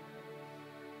killers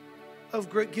of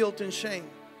guilt and shame.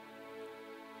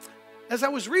 As I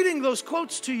was reading those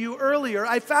quotes to you earlier,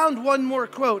 I found one more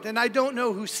quote, and I don't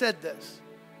know who said this,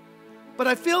 but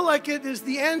I feel like it is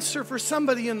the answer for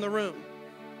somebody in the room.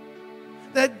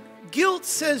 That guilt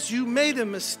says you made a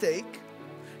mistake,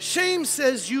 shame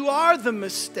says you are the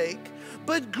mistake,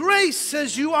 but grace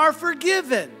says you are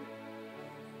forgiven.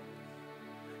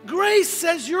 Grace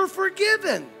says you're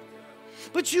forgiven.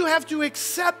 But you have to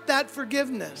accept that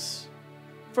forgiveness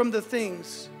from the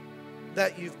things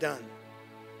that you've done.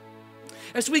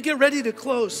 As we get ready to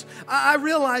close, I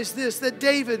realize this, that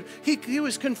David, he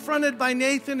was confronted by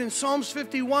Nathan in Psalms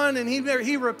 51, and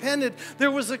he repented.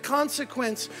 There was a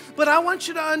consequence. But I want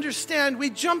you to understand, we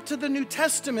jump to the New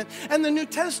Testament, and the New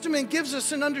Testament gives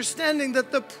us an understanding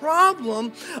that the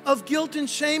problem of guilt and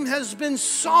shame has been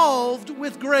solved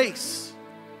with grace.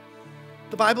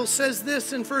 The Bible says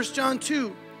this in 1 John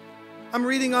 2. I'm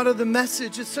reading out of the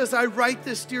Message. It says, I write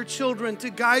this, dear children, to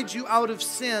guide you out of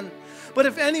sin. But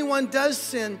if anyone does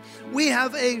sin, we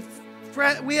have a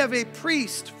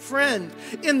priest, friend,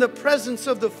 in the presence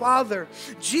of the Father,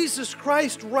 Jesus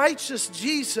Christ, righteous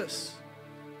Jesus.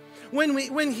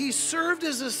 When he served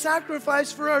as a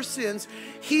sacrifice for our sins,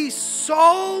 he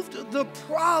solved the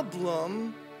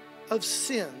problem of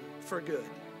sin for good.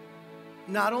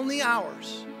 Not only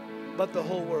ours, but the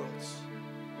whole world's.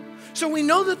 So we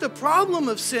know that the problem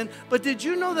of sin, but did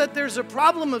you know that there's a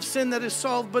problem of sin that is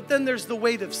solved, but then there's the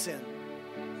weight of sin?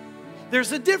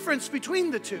 There's a difference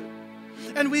between the two.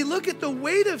 And we look at the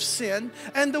weight of sin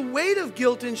and the weight of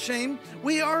guilt and shame.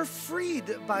 We are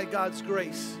freed by God's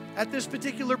grace. At this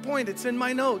particular point, it's in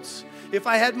my notes. If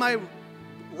I had my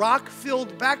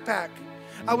rock-filled backpack,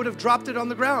 I would have dropped it on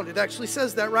the ground. It actually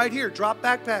says that right here, drop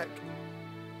backpack.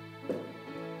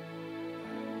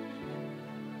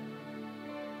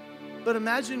 But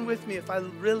imagine with me if I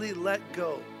really let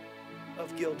go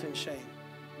of guilt and shame.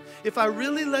 If I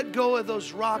really let go of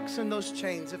those rocks and those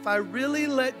chains, if I really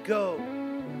let go,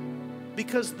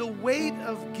 because the weight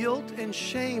of guilt and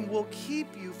shame will keep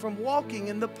you from walking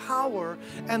in the power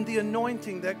and the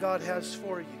anointing that God has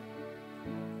for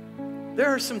you. There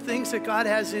are some things that God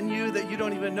has in you that you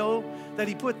don't even know that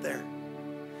He put there.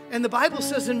 And the Bible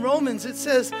says in Romans, it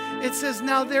says,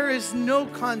 now there is no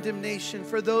condemnation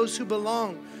for those who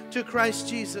belong to Christ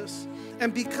Jesus.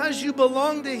 And because you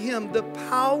belong to Him, the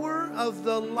power of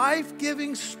the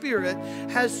life-giving Spirit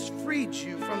has freed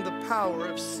you from the power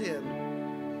of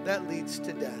sin that leads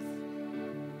to death.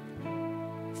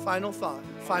 Final thought.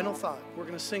 We're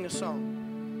going to sing a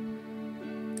song.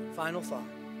 Final thought.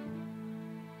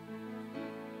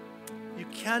 You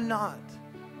cannot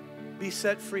be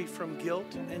set free from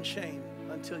guilt and shame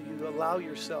until you allow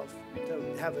yourself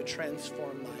to have a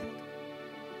transformed mind.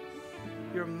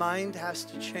 Your mind has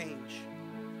to change.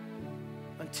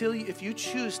 If you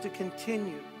choose to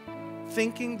continue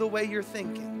thinking the way you're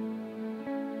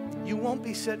thinking, you won't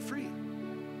be set free.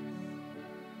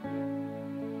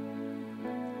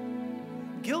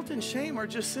 Guilt and shame are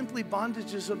just simply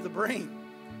bondages of the brain.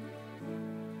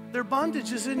 They're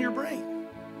bondages in your brain.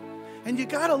 And you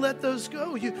got to let those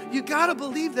go. You got to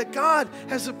believe that God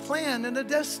has a plan and a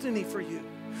destiny for you.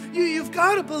 You've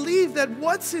got to believe that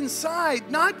what's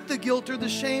inside, not the guilt or the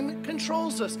shame,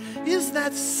 controls us. Is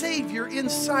that Savior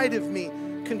inside of me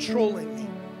controlling me?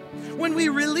 When we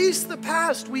release the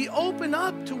past, we open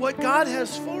up to what God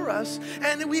has for us.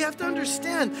 And we have to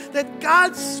understand that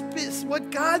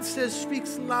what God says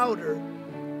speaks louder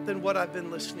than what I've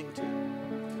been listening to.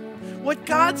 What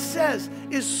God says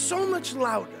is so much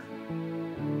louder.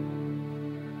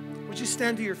 Would you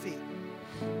stand to your feet?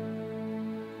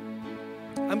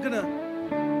 I'm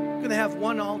gonna have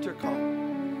one altar call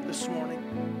this morning.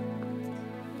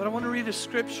 But I want to read a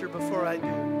scripture before I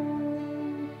do.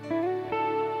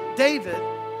 David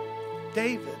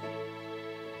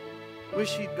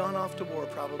wished he'd gone off to war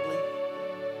probably.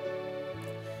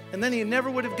 And then he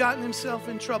never would have gotten himself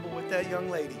in trouble with that young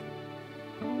lady.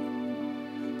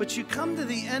 But you come to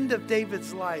the end of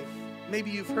David's life.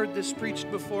 Maybe you've heard this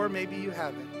preached before, maybe you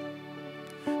haven't.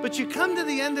 But you come to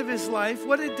the end of his life,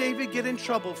 what did David get in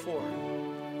trouble for?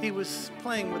 He was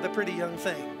playing with a pretty young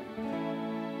thing.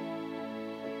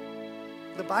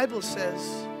 The Bible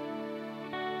says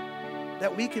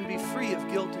that we can be free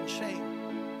of guilt and shame.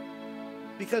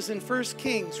 Because in 1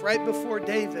 Kings, right before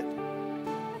David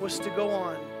was to go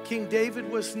on, King David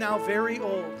was now very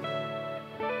old.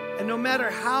 And no matter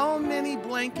how many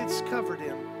blankets covered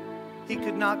him, he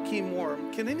could not keep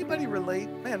warm. Can anybody relate?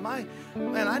 Man,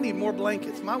 I need more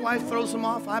blankets. My wife throws them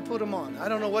off, I put them on. I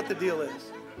don't know what the deal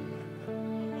is.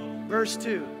 Verse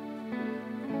 2.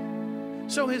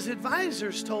 So his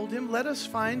advisors told him, let us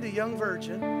find a young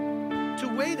virgin to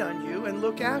wait on you and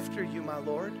look after you, my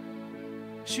lord.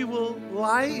 She will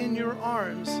lie in your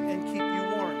arms and keep you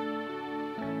warm.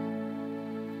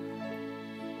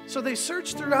 So they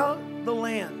searched throughout the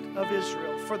land of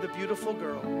Israel for the beautiful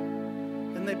girl.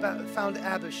 And they found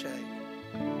Abishai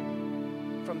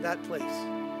from that place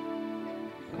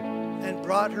and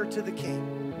brought her to the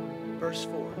king. Verse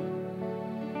 4.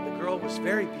 The girl was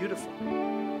very beautiful.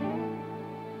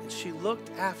 And she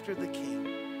looked after the king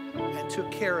and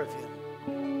took care of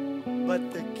him.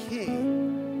 But the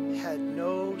king had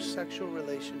no sexual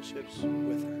relationships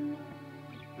with her.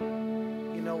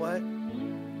 You know what?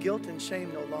 Guilt and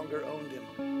shame no longer owned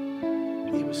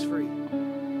him. He was free.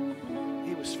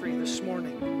 He was free. This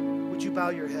morning, would you bow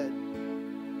your head?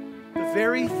 The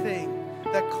very thing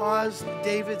that caused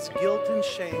David's guilt and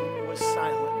shame was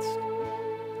silenced.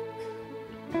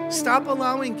 Stop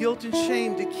allowing guilt and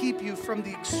shame to keep you from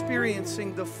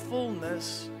experiencing the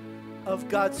fullness of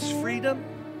God's freedom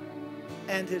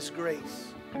and His grace.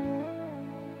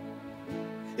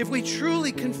 If we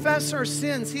truly confess our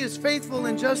sins, He is faithful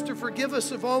and just to forgive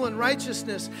us of all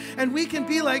unrighteousness. And we can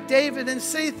be like David and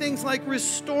say things like,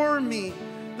 restore me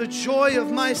the joy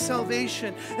of my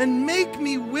salvation and make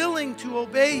me willing to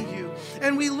obey you.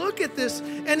 And we look at this,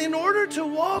 and in order to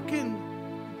walk in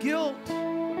guilt,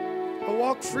 or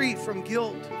walk free from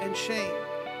guilt and shame,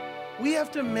 we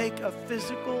have to make a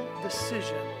physical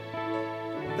decision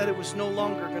that it was no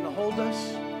longer going to hold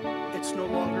us. It's no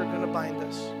longer going to bind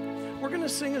us. We're going to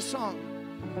sing a song.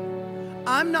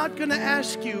 I'm not going to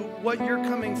ask you what you're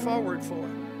coming forward for,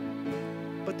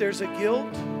 but there's a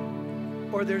guilt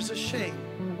or there's a shame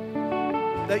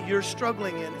that you're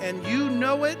struggling in, and you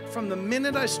know it from the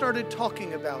minute I started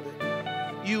talking about it.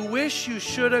 You wish you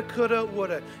shoulda, coulda,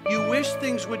 woulda. You wish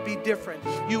things would be different.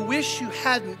 You wish you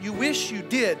hadn't. You wish you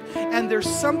did. And there's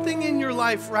something in your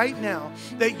life right now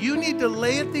that you need to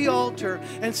lay at the altar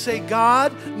and say,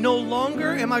 God, no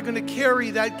longer am I going to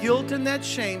carry that guilt and that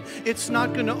shame. It's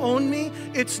not going to own me.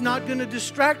 It's not going to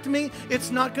distract me. It's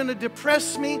not going to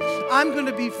depress me. I'm going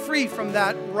to be free from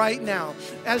that right now.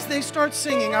 As they start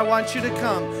singing, I want you to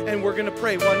come, and we're going to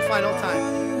pray one final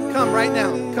time. Come right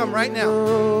now. Come right now.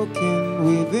 Broken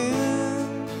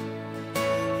within,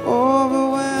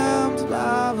 overwhelmed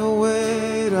by the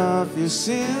weight of your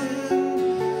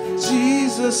sin.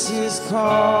 Jesus is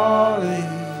calling.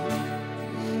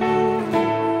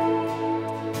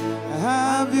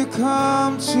 Have you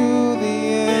come to the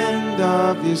end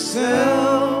of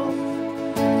yourself?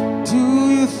 Do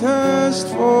you thirst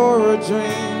for a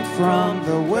drink from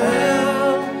the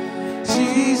well?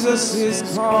 Jesus is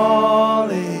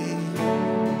calling.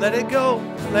 Let it go.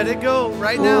 Let it go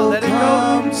right now. Let it go.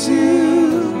 Come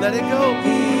to Let it go.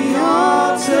 the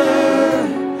altar.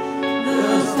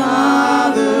 The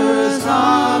Father's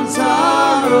arms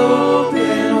are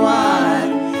open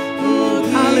wide.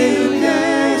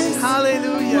 Hallelujah.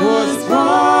 Hallelujah. Was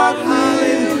bought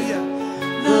Hallelujah.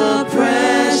 with the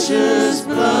precious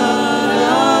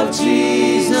blood of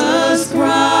Jesus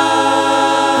Christ.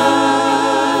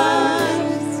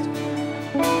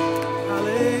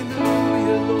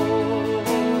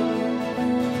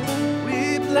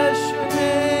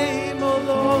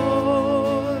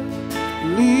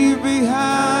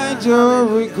 Your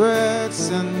regrets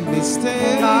and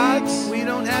mistakes. God, we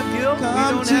don't have guilt. Come we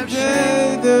don't have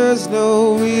today, shame. there's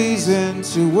no reason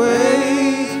to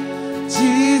wait.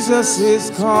 Jesus is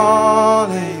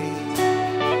calling.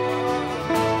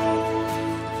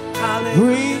 Hallelujah.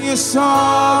 Bring your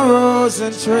sorrows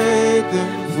and trade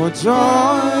them for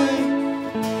joy.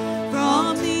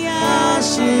 From the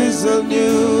ashes a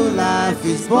new life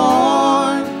is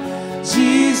born.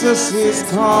 Jesus is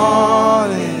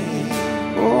calling.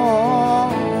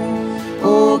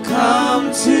 Oh,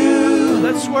 come to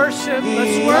Let's worship. the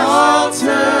Let's worship. altar.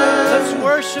 Let's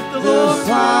worship the The Lord.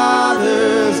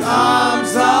 Father's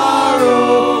arms are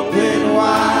open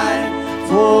wide.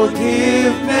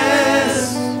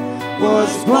 Forgiveness was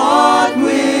bought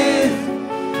with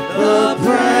the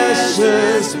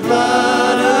precious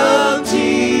blood of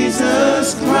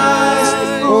Jesus Christ.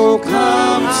 Oh,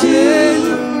 come to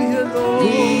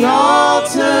the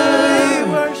altar.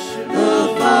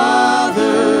 The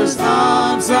Father's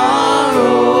arms are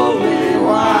open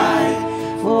wide.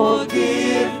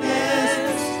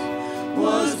 Forgiveness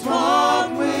was bought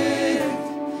with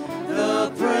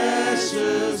the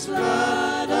precious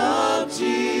blood of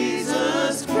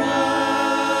Jesus Christ.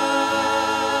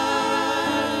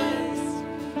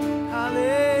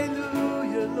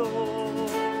 Hallelujah, Lord.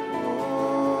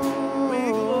 We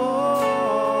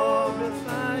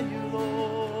glorify you,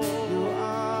 Lord. You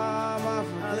are my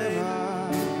forgiver.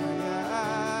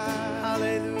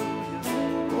 Hallelujah.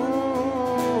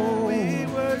 Oh, We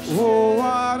worship. oh,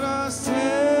 what a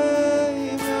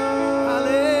Savior.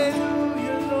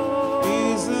 Hallelujah, Lord.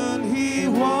 Isn't He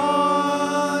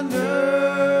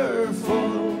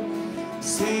wonderful?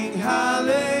 Sing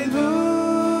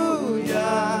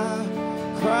hallelujah.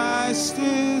 Christ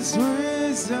is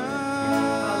risen.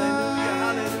 Hallelujah,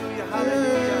 hallelujah,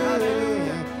 hallelujah,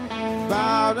 hallelujah.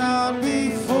 Bow down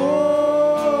before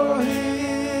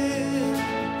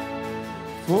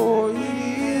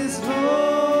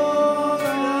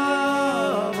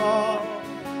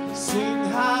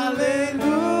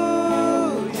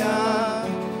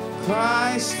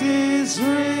Christ is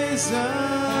risen.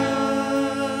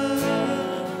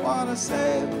 What a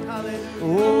Savior. Hallelujah.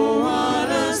 Oh, what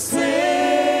a Savior.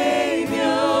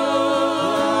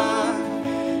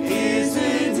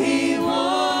 Isn't He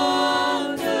wonderful?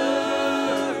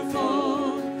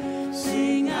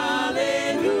 Sing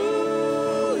hallelujah.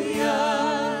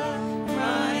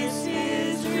 Christ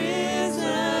is risen.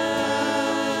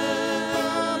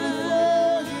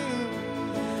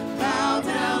 Bow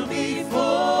down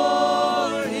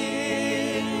before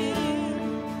Him,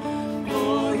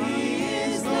 for He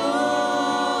is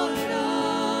Lord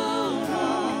of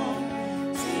all.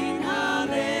 Sing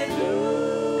hallelujah,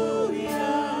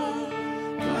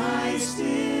 Christ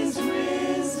is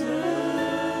risen.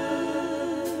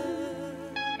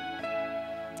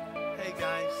 Hey,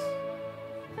 guys.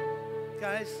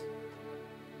 Guys,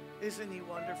 isn't He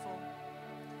wonderful?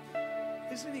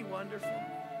 Isn't He wonderful?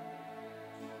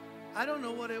 I don't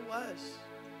know what it was.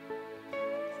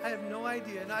 I have no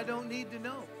idea, and I don't need to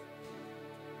know.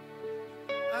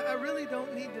 I really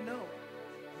don't need to know.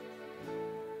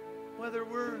 Whether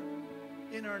we're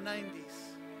in our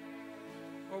 90s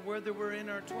or whether we're in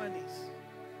our 20s.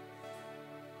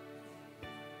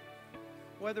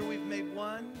 Whether we've made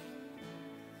one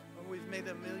or we've made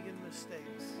a million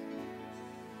mistakes.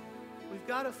 We've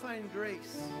got to find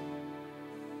grace.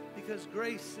 Because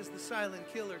grace is the silent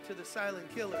killer to the silent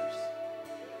killers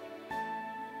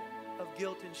of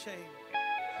guilt and shame.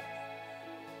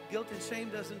 Guilt and shame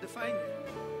doesn't define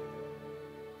you.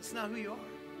 It's not who you are.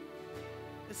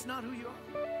 It's not who you are.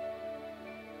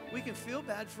 We can feel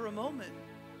bad for a moment.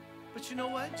 But you know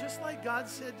what? Just like God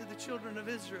said to the children of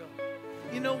Israel,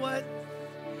 you know what?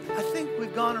 I think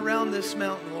we've gone around this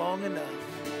mountain long enough.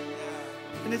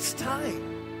 And it's time.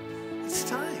 It's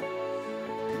time.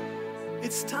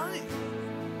 It's time.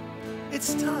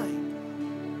 It's time.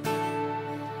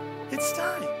 It's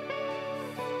time.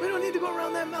 We don't need to go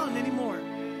around that mountain anymore.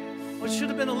 What should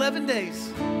have been 11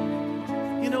 days.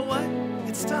 You know what?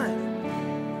 It's time.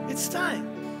 It's time.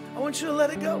 I want you to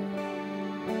let it go.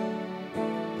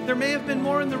 There may have been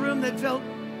more in the room that felt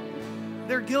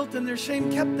their guilt and their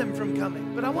shame kept them from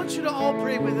coming. But I want you to all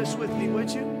pray with us with me, would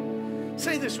you?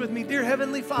 Say this with me. Dear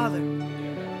Heavenly Father,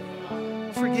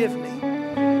 forgive me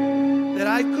that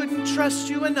I couldn't trust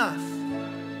you enough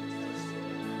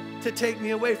to take me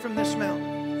away from this mountain.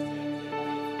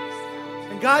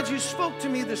 And God, you spoke to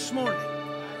me this morning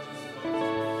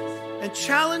and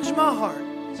challenged my heart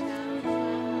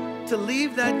to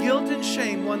leave that guilt and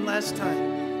shame one last time.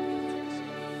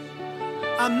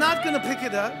 I'm not going to pick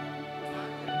it up.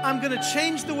 I'm going to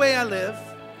change the way I live.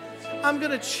 I'm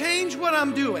going to change what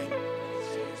I'm doing.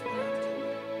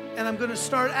 And I'm going to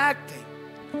start acting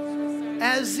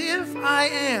as if I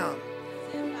am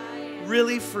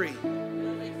really free.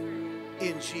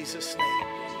 In Jesus' name.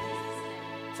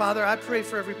 Father, I pray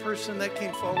for every person that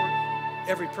came forward,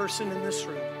 every person in this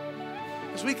room.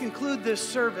 As we conclude this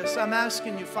service, I'm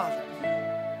asking you, Father,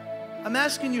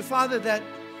 that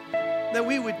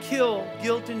we would kill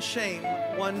guilt and shame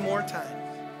one more time.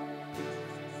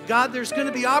 God, there's going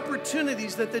to be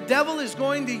opportunities that the devil is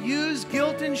going to use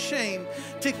guilt and shame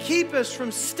to keep us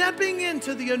from stepping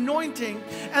into the anointing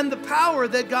and the power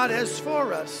that God has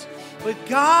for us. But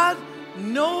God,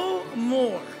 no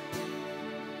more.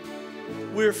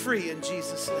 We're free in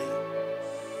Jesus' name.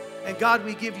 And God,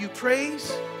 we give you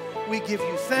praise. We give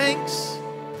you thanks.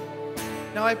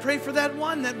 Now I pray for that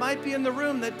one that might be in the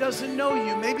room that doesn't know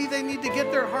you. Maybe they need to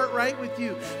get their heart right with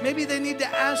you. Maybe they need to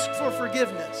ask for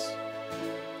forgiveness.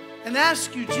 And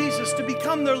ask you, Jesus, to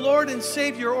become their Lord and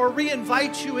Savior or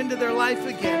re-invite you into their life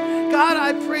again. God,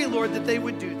 I pray, Lord, that they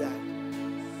would do that.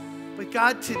 But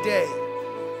God, today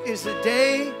is a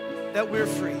day that we're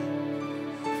free.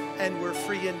 And we're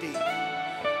free indeed.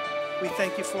 We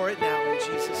thank you for it now in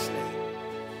Jesus' name.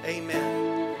 Amen.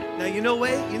 Now, you know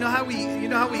how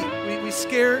we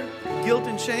scare guilt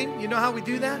and shame? You know how we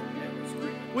do that?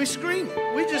 We scream.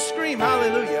 We just scream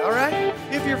hallelujah, all right?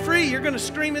 If you're free, you're going to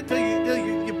scream it till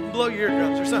you blow your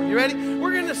eardrums or something. You ready?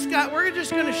 We're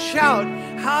just going to shout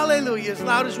hallelujah as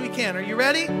loud as we can. Are you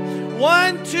ready?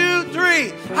 1, 2,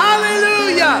 3.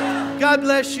 Hallelujah. God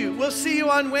bless you. We'll see you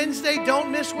on Wednesday.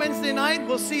 Don't miss Wednesday night.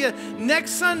 We'll see you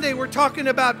next Sunday. We're talking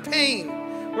about pain.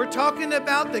 We're talking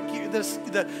about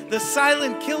the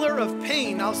silent killer of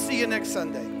pain. I'll see you next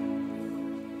Sunday.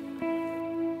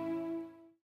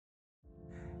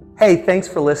 Hey, thanks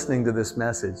for listening to this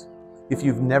message. If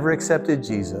you've never accepted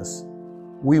Jesus,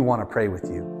 we want to pray with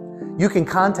you. You can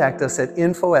contact us at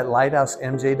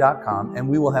info@lighthousemj.com and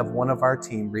we will have one of our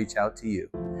team reach out to you.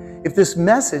 If this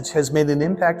message has made an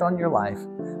impact on your life,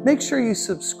 make sure you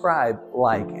subscribe,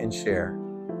 like, and share.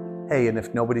 Hey, and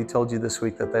if nobody told you this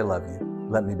week that they love you,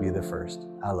 let me be the first.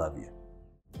 I love you.